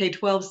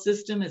K-12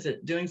 system? Is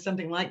it doing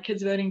something like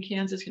Kids Voting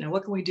Kansas?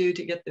 What can we do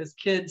to get those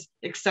kids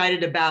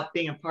excited about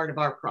being a part of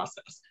our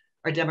process,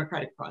 our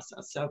democratic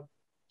process? So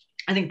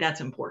I think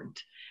that's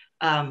important.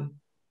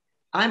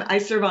 I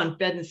serve on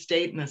Fed and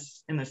State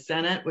in the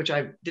Senate, which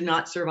I did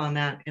not serve on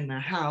that in the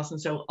House.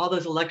 And so all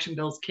those election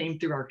bills came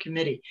through our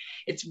committee.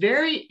 It's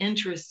very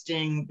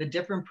interesting, the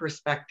different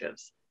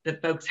perspectives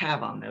that folks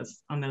have on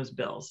those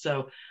bills.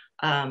 So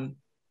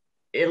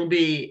it'll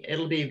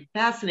be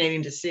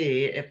fascinating to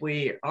see if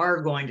we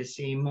are going to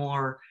see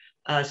more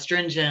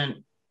stringent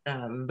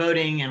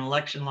voting and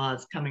election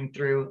laws coming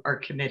through our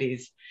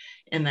committees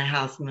in the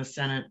House and the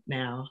Senate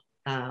now.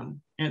 And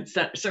it's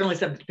certainly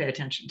something to pay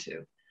attention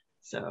to.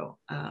 So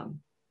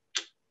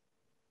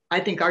I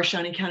think our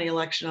Shawnee County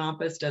Election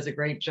Office does a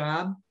great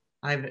job.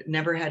 I've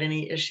never had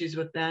any issues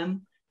with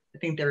them. I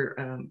think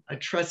they're a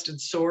trusted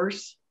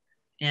source.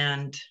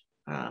 And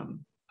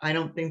I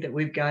don't think that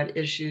we've got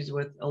issues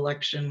with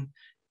election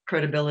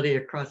credibility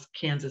across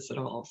Kansas at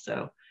all.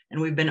 So,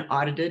 and we've been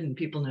audited and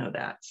people know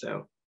that.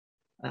 So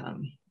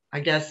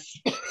I guess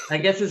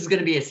this is going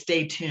to be a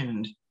stay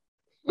tuned.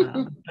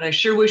 But I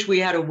sure wish we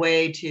had a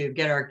way to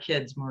get our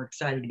kids more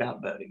excited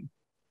about voting.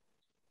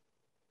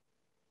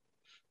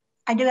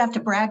 I do have to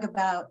brag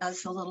about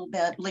us a little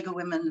bit. League of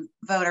Women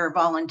Voter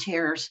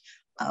Volunteers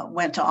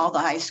went to all the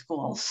high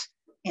schools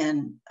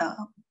in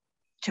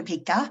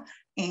Topeka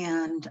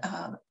and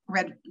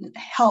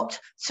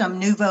helped some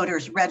new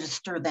voters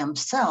register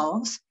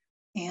themselves.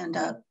 And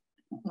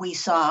we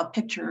saw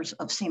pictures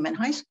of Seaman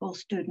High School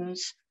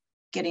students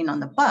getting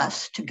on the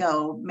bus to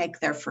go make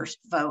their first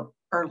vote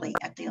early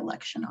at the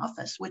election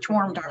office, which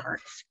warmed our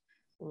hearts.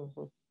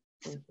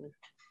 Mm-hmm.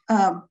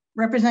 Mm-hmm.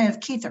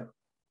 Representative Keither.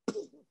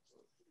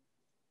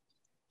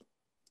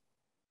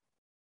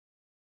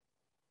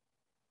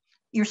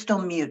 You're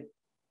still mute.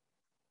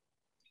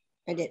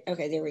 I did.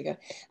 Okay, there we go.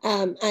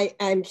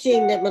 I'm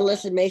seeing that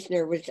Melissa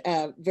Masner was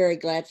very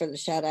glad for the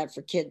shout out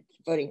for Kids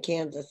Voting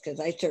Kansas, because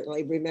I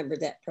certainly remember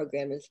that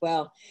program as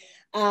well.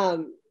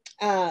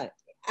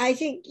 I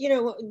think,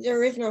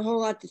 there isn't a whole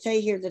lot to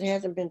say here that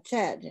hasn't been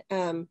said.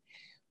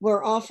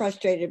 We're all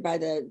frustrated by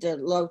the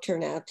low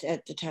turnouts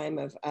at the time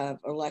of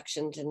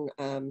elections. And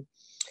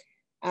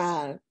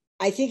I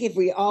think if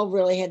we all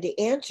really had the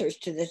answers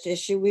to this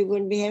issue, we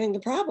wouldn't be having the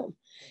problem.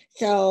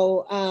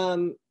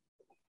 So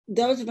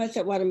those of us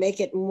that want to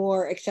make it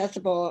more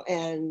accessible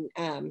and,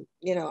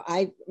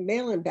 I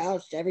mail-in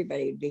ballots to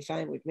everybody would be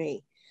fine with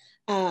me.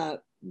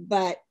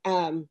 But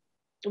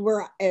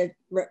we're, as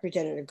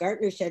Representative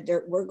Gartner said,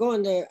 we're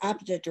going the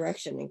opposite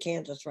direction in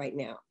Kansas right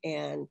now.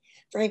 And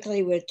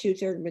frankly, with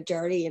 2/3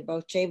 majority in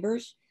both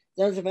chambers,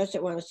 those of us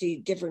that want to see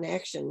different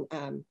action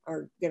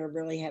are going to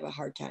really have a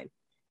hard time.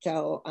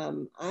 So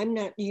I'm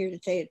not here to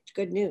say it's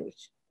good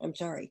news. I'm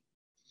sorry.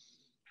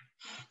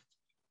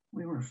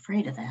 We were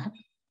afraid of that.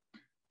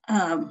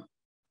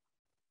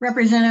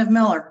 Representative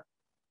Miller.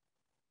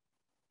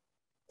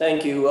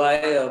 Thank you.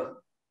 I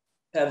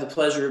have the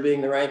pleasure of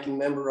being the ranking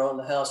member on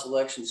the House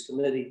Elections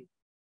Committee.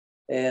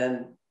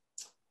 And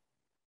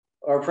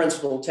our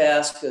principal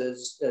task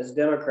as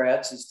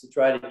Democrats is to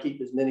try to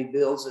keep as many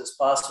bills as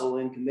possible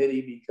in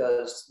committee,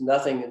 because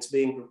nothing that's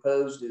being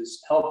proposed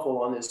is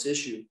helpful on this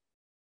issue.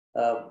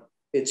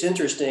 It's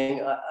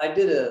interesting. I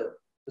did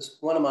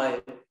one of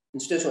my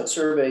constituent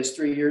surveys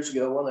 3 years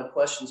ago. One of the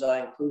questions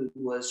I included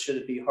was, should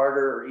it be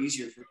harder or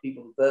easier for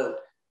people to vote?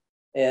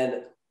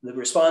 And the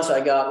response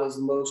I got was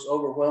the most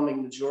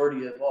overwhelming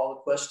majority of all the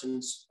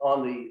questions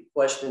on the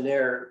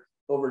questionnaire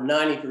over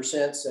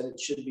 90% said it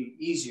should be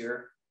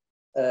easier.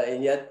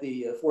 And yet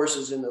the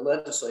forces in the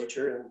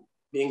legislature,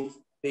 and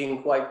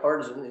being quite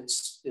partisan,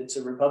 it's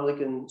a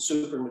Republican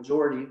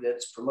supermajority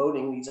that's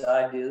promoting these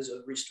ideas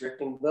of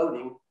restricting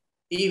voting,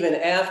 even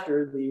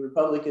after the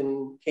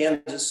Republican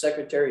Kansas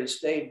Secretary of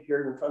State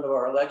appeared in front of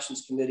our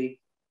elections committee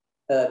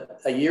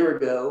a year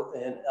ago,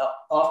 and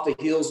off the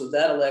heels of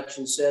that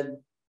election said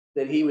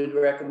that he would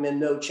recommend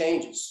no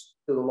changes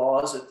to the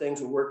laws, that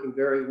things were working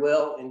very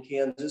well in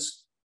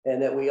Kansas,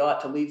 and that we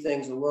ought to leave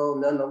things alone.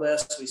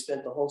 Nonetheless, we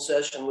spent the whole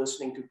session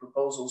listening to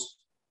proposals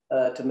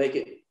to make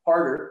it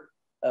harder.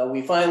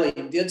 We finally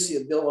did see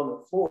a bill on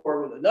the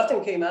floor.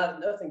 Nothing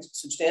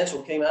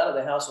substantial came out of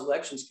the House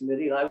Elections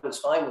Committee, and I was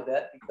fine with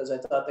that because I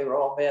thought they were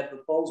all bad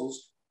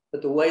proposals.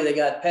 But the way they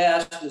got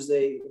passed is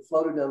they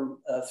floated them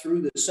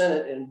through the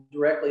Senate and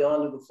directly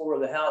onto the floor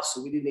of the House.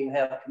 So we didn't even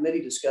have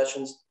committee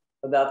discussions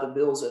about the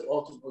bills that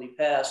ultimately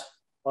passed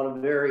on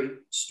a very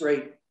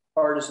straight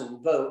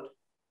partisan vote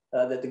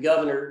that the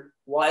governor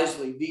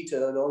wisely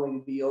vetoed, only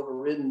to be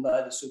overridden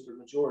by the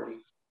supermajority.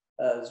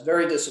 I was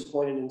very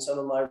disappointed in some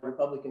of my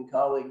Republican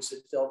colleagues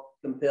that felt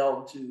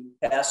compelled to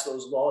pass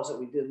those laws that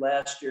we did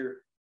last year.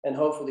 And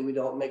hopefully we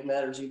don't make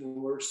matters even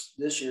worse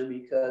this year,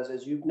 because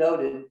as you've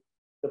noted,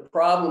 the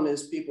problem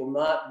is people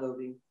not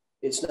voting.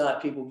 It's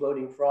not people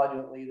voting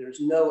fraudulently.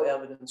 There's no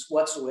evidence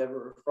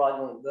whatsoever of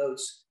fraudulent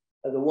votes.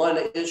 The one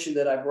issue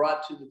that I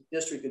brought to the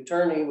district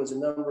attorney was a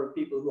number of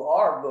people who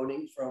are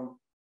voting from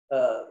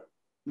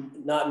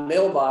not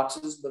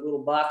mailboxes, but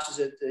little boxes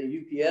at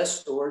the UPS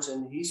stores,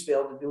 and he's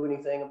failed to do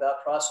anything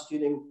about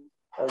prosecuting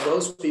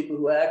those people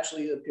who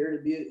actually appear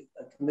to be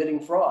committing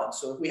fraud.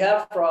 So if we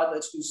have fraud,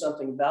 let's do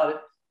something about it.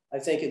 I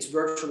think it's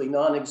virtually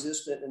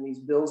non-existent, and these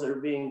bills that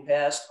are being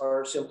passed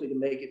are simply to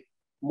make it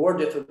more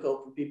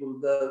difficult for people to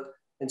vote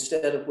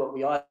instead of what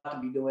we ought to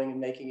be doing and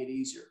making it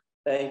easier.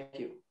 Thank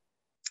you.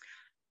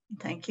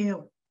 Thank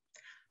you.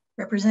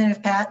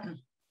 Representative Patton.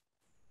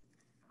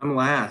 I'm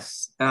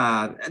last.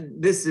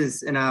 This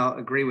is, and I'll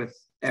agree with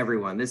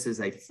everyone, this is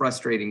a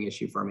frustrating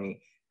issue for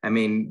me. I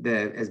mean,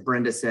 as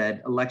Brenda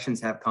said,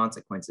 elections have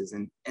consequences,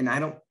 and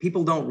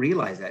people don't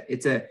realize that.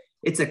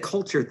 It's a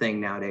culture thing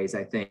nowadays,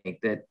 I think,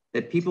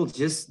 that people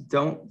just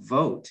don't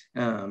vote.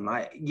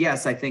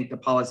 Yes, I think the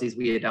policies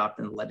we adopt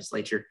in the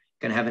legislature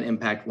can have an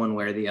impact one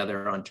way or the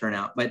other on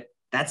turnout, but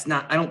I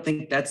don't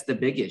think that's the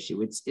big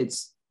issue.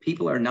 It's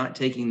people are not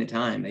taking the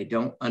time. They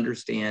don't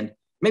understand.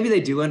 Maybe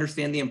they do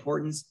understand the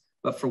importance,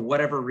 but for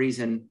whatever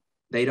reason,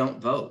 they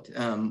don't vote.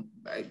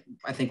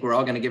 I think we're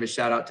all going to give a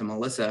shout out to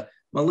Melissa.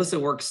 Melissa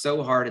works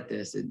so hard at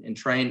this and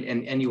trying,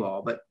 and you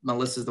all, but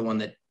Melissa's the one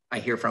that I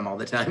hear from all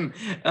the time,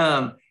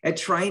 at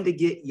trying to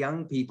get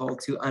young people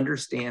to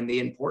understand the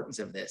importance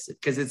of this,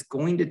 because it's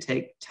going to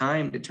take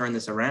time to turn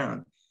this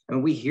around. I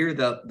mean, we hear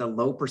the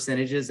low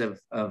percentages of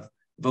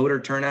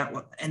voter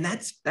turnout, and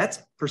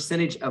that's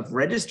percentage of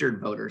registered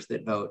voters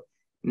that vote,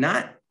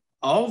 not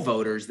all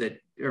voters that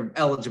are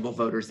eligible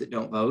voters that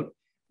don't vote.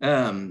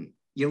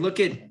 You look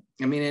at,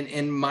 I mean,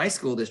 in my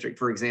school district,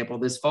 for example,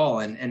 this fall,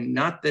 and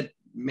not that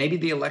maybe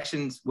the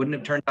elections wouldn't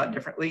have turned out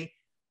differently,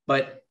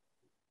 but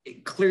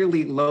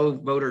clearly low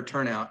voter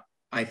turnout,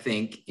 I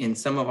think, in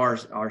some of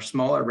our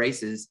smaller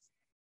races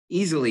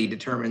easily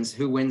determines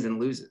who wins and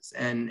loses.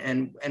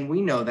 And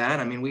we know that.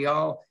 I mean, we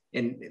all,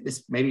 and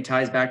this maybe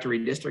ties back to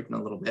redistricting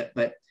a little bit,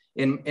 but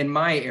in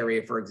my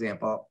area, for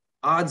example,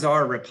 odds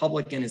are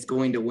Republican is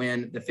going to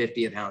win the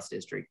 50th House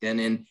district.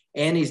 And in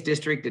Annie's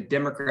district, a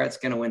Democrat's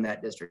going to win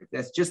that district.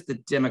 That's just the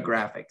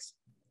demographics.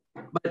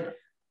 But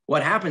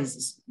what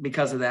happens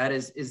because of that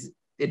is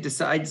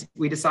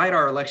we decide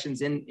our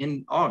elections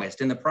in August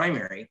in the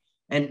primary,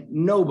 and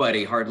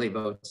nobody hardly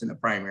votes in the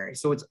primary.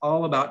 So it's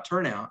all about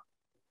turnout.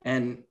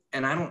 And I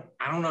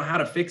don't know how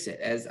to fix it.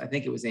 As I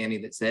think it was Annie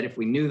that said, if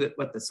we knew that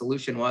what the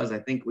solution was, I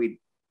think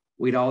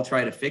we'd all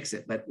try to fix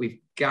it. But we've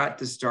got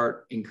to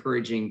start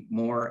encouraging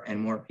more and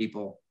more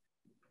people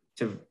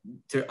to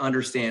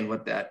understand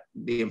what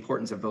the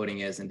importance of voting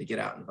is and to get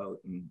out and vote.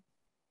 And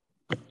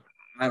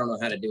I don't know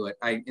how to do it.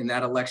 In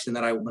that election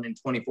that I won in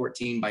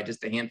 2014 by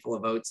just a handful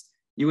of votes,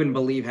 you wouldn't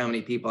believe how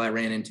many people I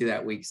ran into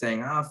that week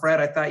saying, "Oh, Fred,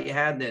 I thought you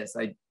had this.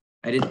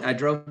 I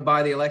drove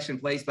by the election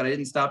place, but I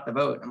didn't stop to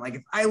vote." I'm like,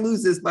 if I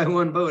lose this by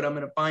one vote, I'm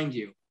going to find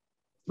you.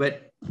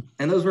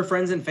 And those were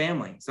friends and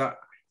family. So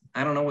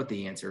I don't know what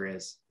the answer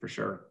is for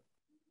sure,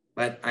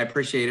 but I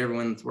appreciate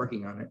everyone that's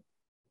working on it.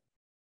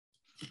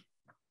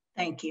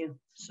 Thank you,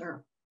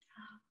 sir.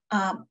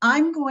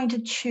 I'm going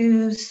to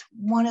choose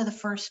one of the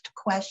first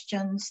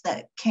questions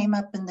that came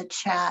up in the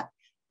chat,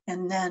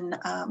 and then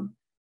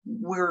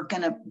we're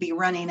going to be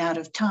running out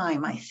of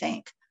time, I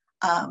think.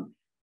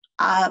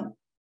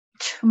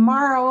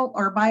 Tomorrow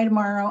or by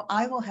tomorrow,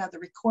 I will have the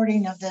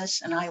recording of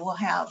this, and I will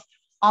have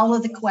all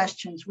of the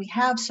questions. We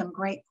have some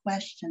great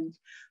questions.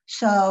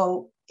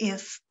 So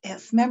if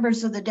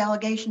members of the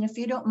delegation, if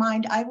you don't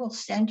mind, I will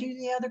send you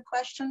the other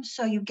questions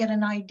so you get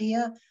an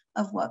idea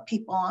of what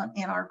people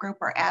in our group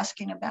are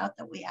asking about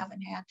that we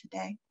haven't had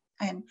today,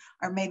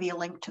 or maybe a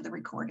link to the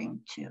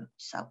recording too.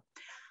 So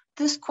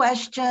this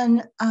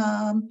question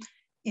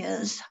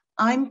is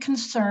I'm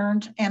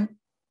concerned, and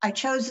I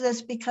chose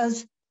this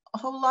because a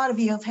whole lot of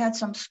you have had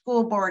some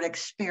school board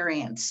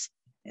experience,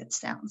 it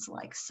sounds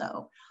like.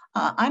 So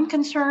I'm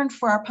concerned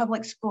for our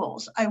public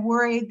schools. I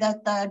worry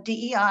that the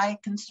DEI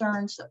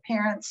concerns that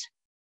parents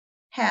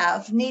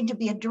have need to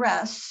be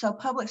addressed so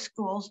public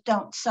schools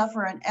don't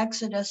suffer an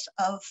exodus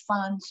of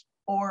funds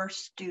or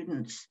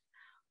students.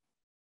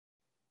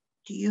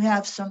 Do you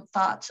have some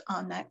thoughts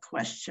on that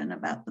question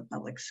about the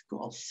public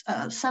schools?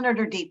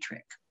 Senator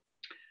Dietrich.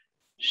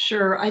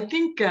 Sure, I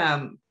think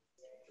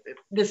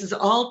this is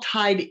all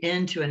tied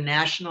into a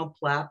national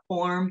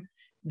platform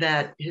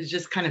that has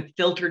just kind of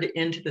filtered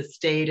into the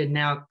state and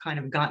now kind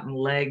of gotten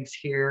legs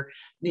here.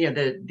 You know,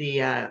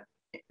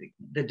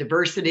 the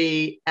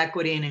diversity,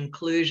 equity, and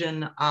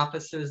inclusion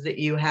offices that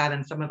you have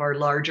in some of our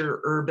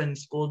larger urban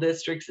school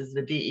districts is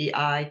the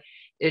DEI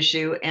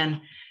issue. And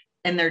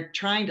they're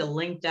trying to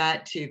link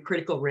that to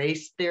critical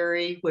race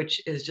theory,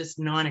 which is just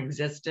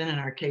non-existent in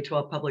our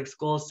K-12 public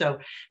schools. So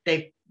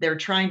they're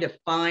trying to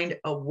find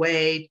a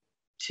way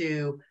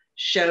to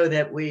show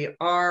that we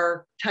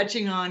are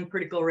touching on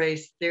critical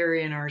race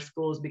theory in our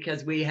schools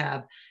because we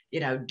have,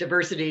 you know,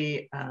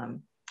 diversity,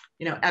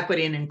 you know,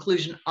 equity and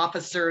inclusion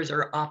officers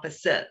or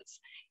offices.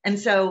 And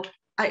so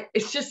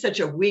it's just such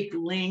a weak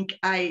link.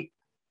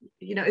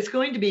 You know,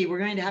 we're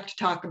going to have to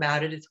talk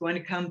about it. It's going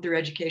to come through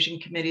education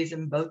committees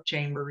in both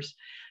chambers.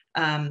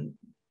 You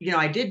know,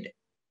 I did,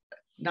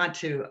 not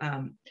to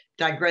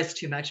digress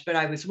too much, but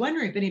I was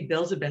wondering if any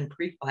bills have been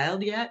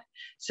pre-filed yet.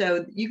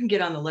 So you can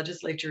get on the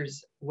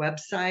legislature's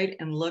website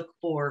and look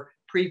for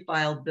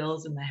pre-filed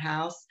bills in the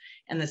House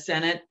and the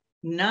Senate.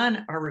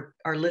 None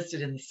are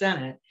listed in the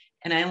Senate.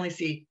 And I only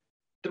see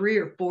 3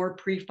 or 4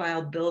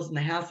 pre-filed bills in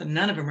the House, and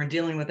none of them are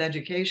dealing with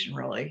education,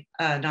 really,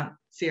 not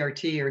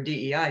CRT or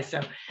DEI.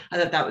 So I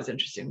thought that was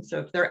interesting. So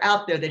if they're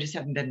out there, they just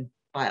haven't been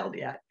filed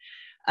yet.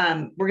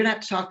 We're going to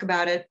have to talk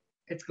about it.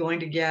 It's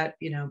going to get,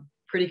 you know,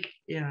 pretty,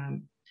 you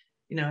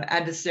know,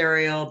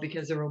 adversarial,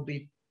 because there will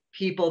be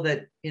people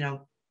that, you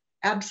know,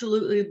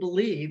 absolutely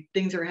believe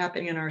things are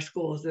happening in our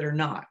schools that are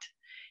not.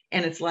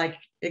 And it's like,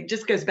 it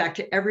just goes back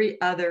to every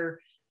other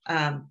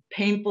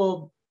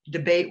painful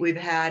debate we've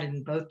had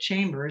in both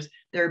chambers.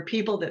 There are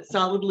people that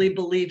solidly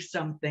believe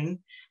something,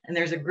 and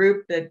there's a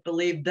group that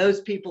believe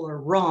those people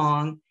are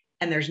wrong,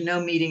 and there's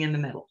no meeting in the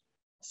middle.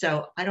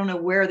 So I don't know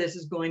where this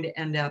is going to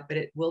end up, but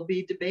it will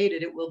be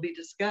debated, it will be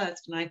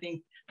discussed. And I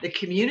think the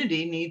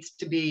community needs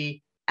to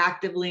be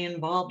actively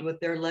involved with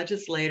their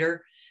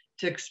legislator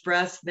to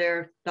express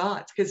their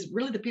thoughts, because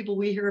really the people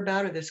we hear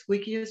about are the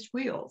squeakiest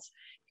wheels.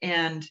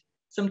 And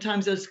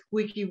sometimes those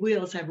squeaky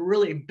wheels have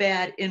really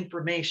bad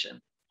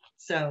information.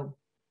 So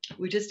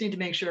we just need to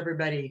make sure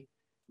everybody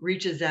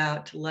reaches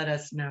out to let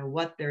us know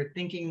what they're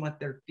thinking, what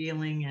they're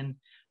feeling.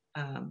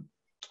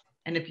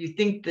 And if you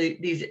think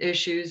these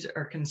issues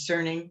are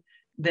concerning,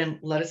 then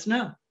let us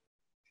know.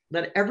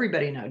 Let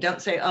everybody know.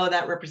 Don't say, oh,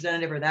 that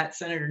representative or that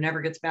senator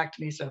never gets back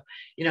to me, so,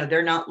 you know,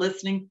 they're not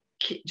listening.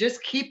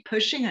 Just keep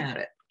pushing at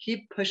it.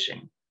 Keep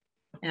pushing.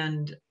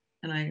 And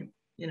I,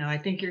 you know, I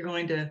think you're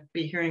going to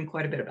be hearing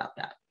quite a bit about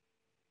that.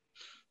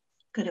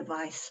 Good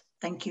advice.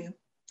 Thank you.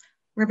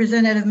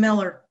 Representative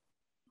Miller.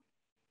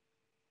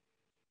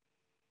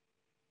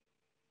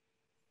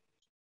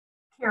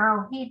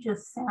 Carol, he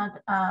just sent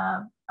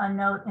a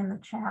note in the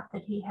chat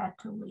that he had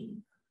to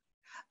leave.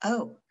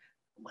 Oh,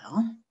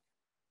 well,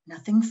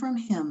 nothing from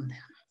him then.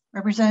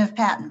 Representative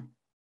Patton.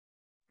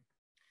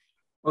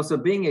 Well, so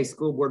being a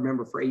school board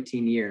member for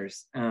 18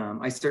 years,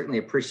 I certainly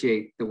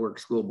appreciate the work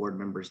school board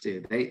members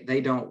do. They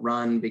don't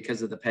run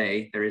because of the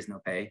pay. There is no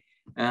pay.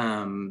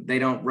 They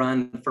don't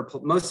run for,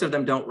 most of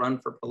them don't run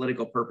for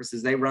political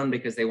purposes. They run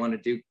because they want to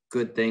do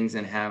good things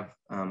and have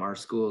our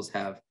schools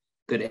have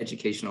good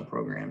educational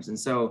programs. And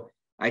so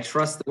I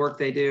trust the work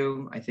they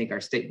do. I think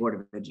our State Board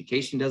of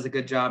Education does a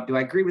good job. Do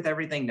I agree with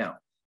everything? No.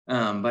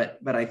 But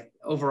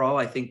overall,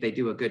 I think they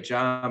do a good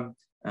job.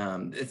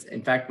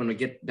 In fact, when we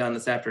get done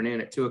this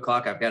afternoon at 2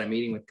 o'clock, I've got a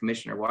meeting with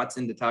Commissioner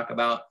Watson to talk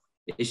about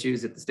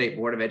issues at the State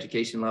Board of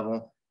Education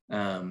level.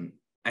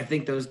 I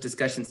think those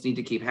discussions need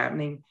to keep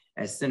happening.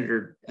 As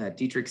Senator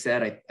Dietrich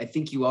said, I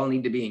think you all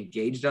need to be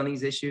engaged on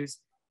these issues.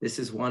 This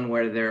is one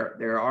where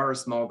there are a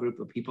small group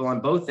of people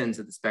on both ends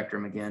of the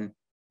spectrum, again,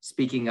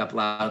 speaking up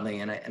loudly.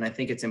 And I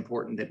think it's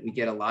important that we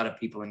get a lot of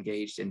people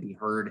engaged and be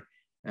heard.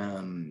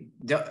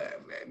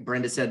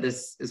 Brenda said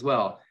this as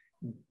well.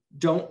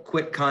 Don't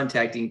quit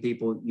contacting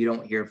people you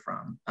don't hear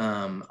from.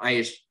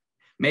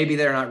 Maybe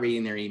they're not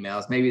reading their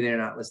emails, maybe they're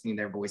not listening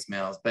to their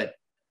voicemails, but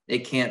it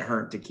can't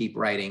hurt to keep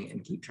writing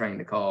and keep trying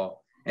to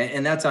call.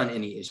 And that's on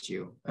any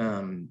issue.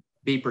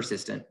 Be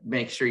persistent,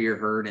 make sure you're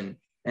heard,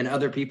 and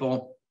other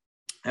people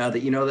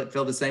that you know that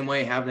feel the same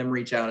way, have them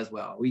reach out as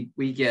well.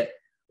 We get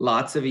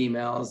lots of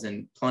emails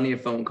and plenty of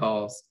phone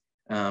calls,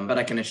 but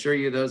I can assure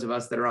you, those of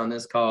us that are on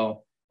this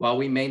call, while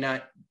we may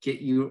not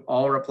get you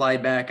all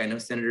replied back, I know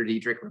Senator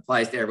Dietrich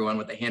replies to everyone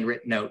with a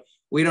handwritten note.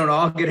 We don't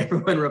all get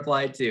everyone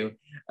replied to,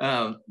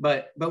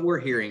 but we're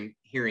hearing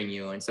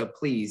you. And so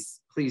please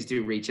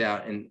do reach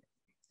out. And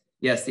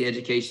yes, the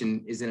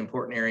education is an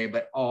important area,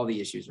 but all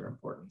the issues are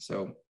important.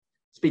 So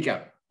speak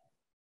up.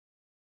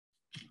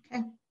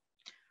 Okay.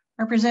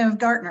 Representative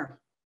Gartner.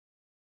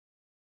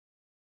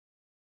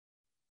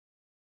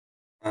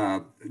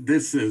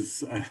 This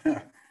is,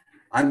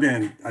 I've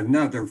been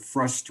another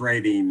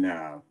frustrating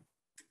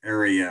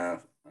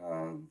area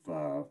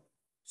of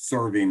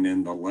serving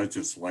in the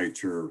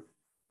legislature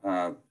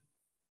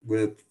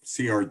with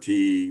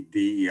CRT,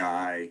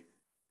 DEI.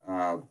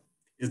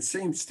 It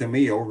seems to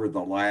me over the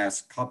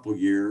last couple of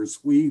years,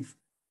 we've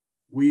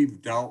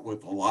dealt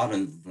with a lot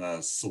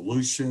of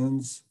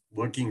solutions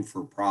looking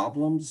for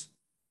problems.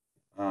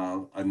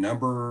 A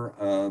number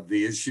of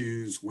the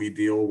issues we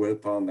deal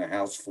with on the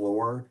House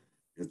floor,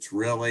 it's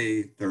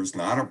really, there's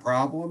not a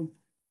problem.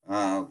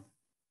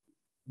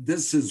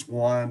 This is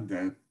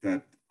one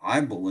that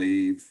I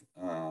believe,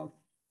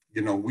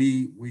 you know,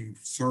 we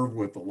serve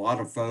with a lot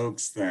of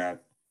folks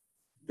that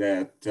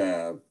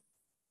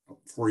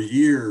for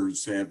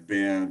years have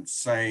been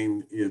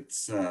saying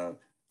it's,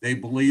 they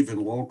believe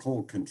in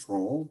local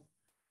control.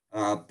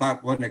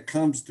 But when it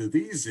comes to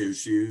these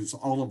issues,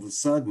 all of a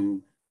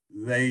sudden,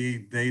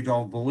 they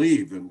don't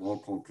believe in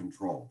local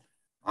control.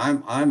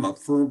 I'm a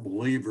firm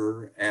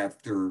believer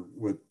after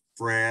with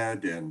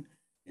Fred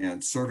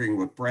and serving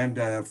with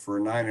Brenda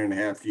for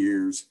 9.5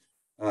 years,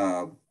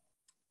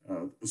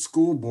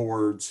 school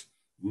boards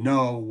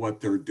know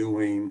what they're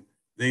doing.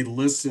 They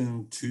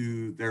listen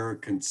to their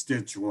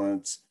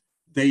constituents.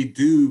 They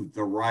do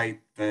the right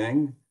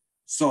thing.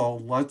 So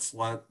let's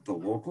let the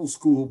local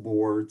school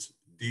boards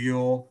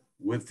deal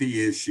with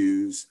the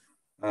issues.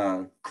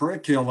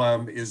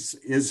 Curriculum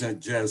isn't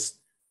just,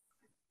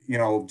 you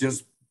know,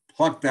 just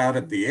plucked out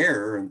of the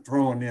air and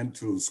thrown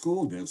into a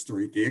school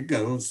district. It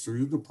goes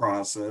through the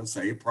process,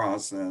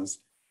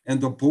 and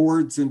the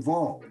boards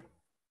involved.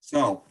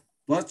 So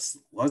let's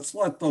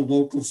let the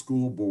local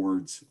school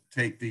boards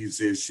take these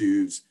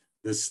issues.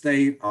 The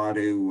state ought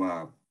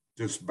to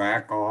just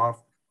back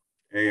off,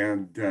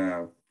 and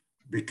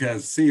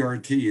because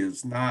CRT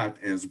is not,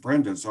 as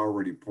Brenda's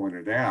already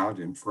pointed out,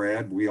 and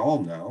Fred, we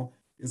all know,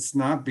 it's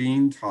not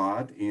being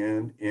taught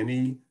in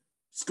any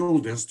school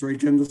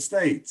district in the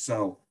state.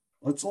 So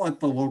let's let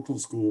the local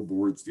school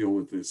boards deal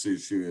with this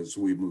issue as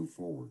we move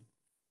forward.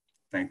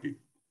 Thank you.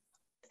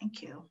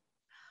 Thank you.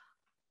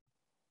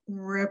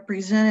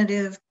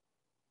 Representative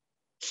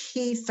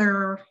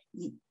Keither,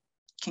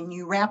 can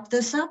you wrap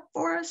this up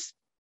for us?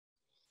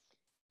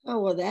 Oh,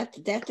 well, that's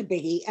a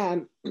biggie.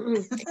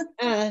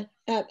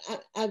 There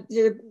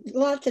are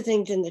lots of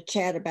things in the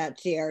chat about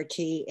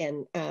CRT,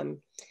 and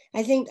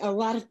I think a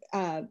lot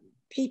of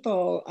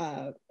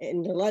people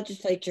in the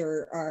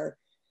legislature are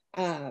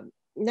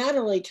not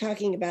only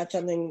talking about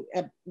something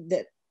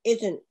that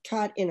isn't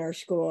taught in our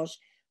schools,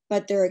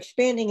 but they're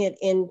expanding it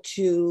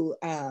into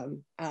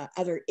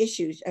other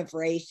issues of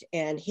race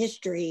and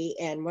history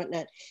and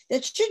whatnot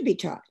that should be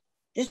taught.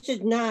 This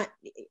is not,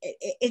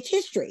 it's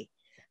history.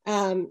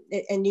 And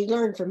you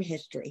learn from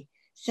history.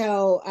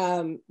 So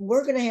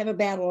we're going to have a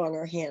battle on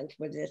our hands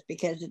with this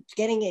because it's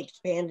getting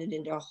expanded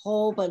into a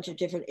whole bunch of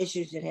different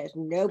issues that has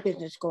no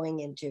business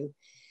going into.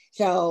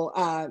 So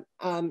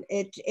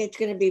it's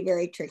going to be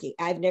very tricky.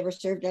 I've never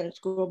served on a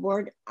school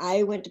board.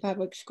 I went to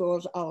public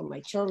schools. All of my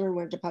children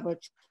went to public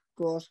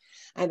schools.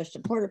 I'm a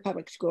supporter of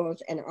public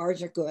schools, and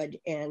ours are good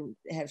and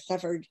have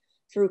suffered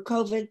through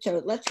COVID.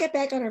 So let's get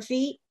back on our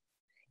feet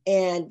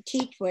and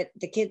teach what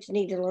the kids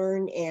need to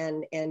learn,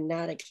 and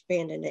not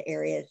expand into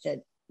areas that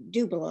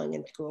do belong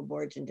in school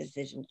boards and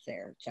decisions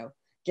there. So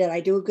did I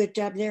do a good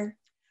job there?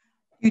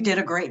 You did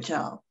a great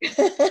job.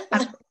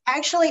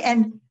 Actually,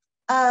 and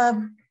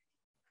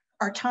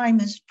our time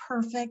is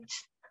perfect.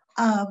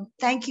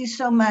 Thank you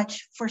so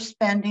much for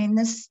spending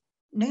this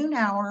noon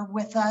hour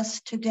with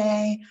us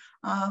today.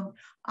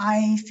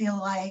 I feel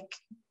like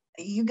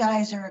you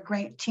guys are a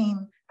great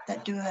team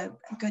that do a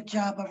good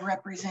job of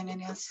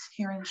representing us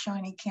here in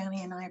Shawnee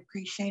County, and I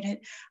appreciate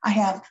it.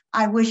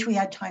 I wish we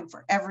had time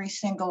for every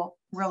single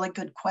really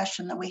good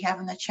question that we have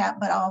in the chat,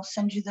 but I'll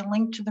send you the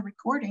link to the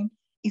recording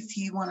if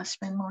you want to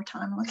spend more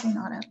time looking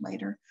on it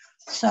later.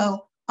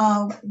 So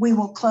we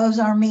will close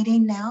our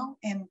meeting now,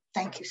 and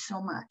thank you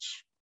so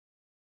much.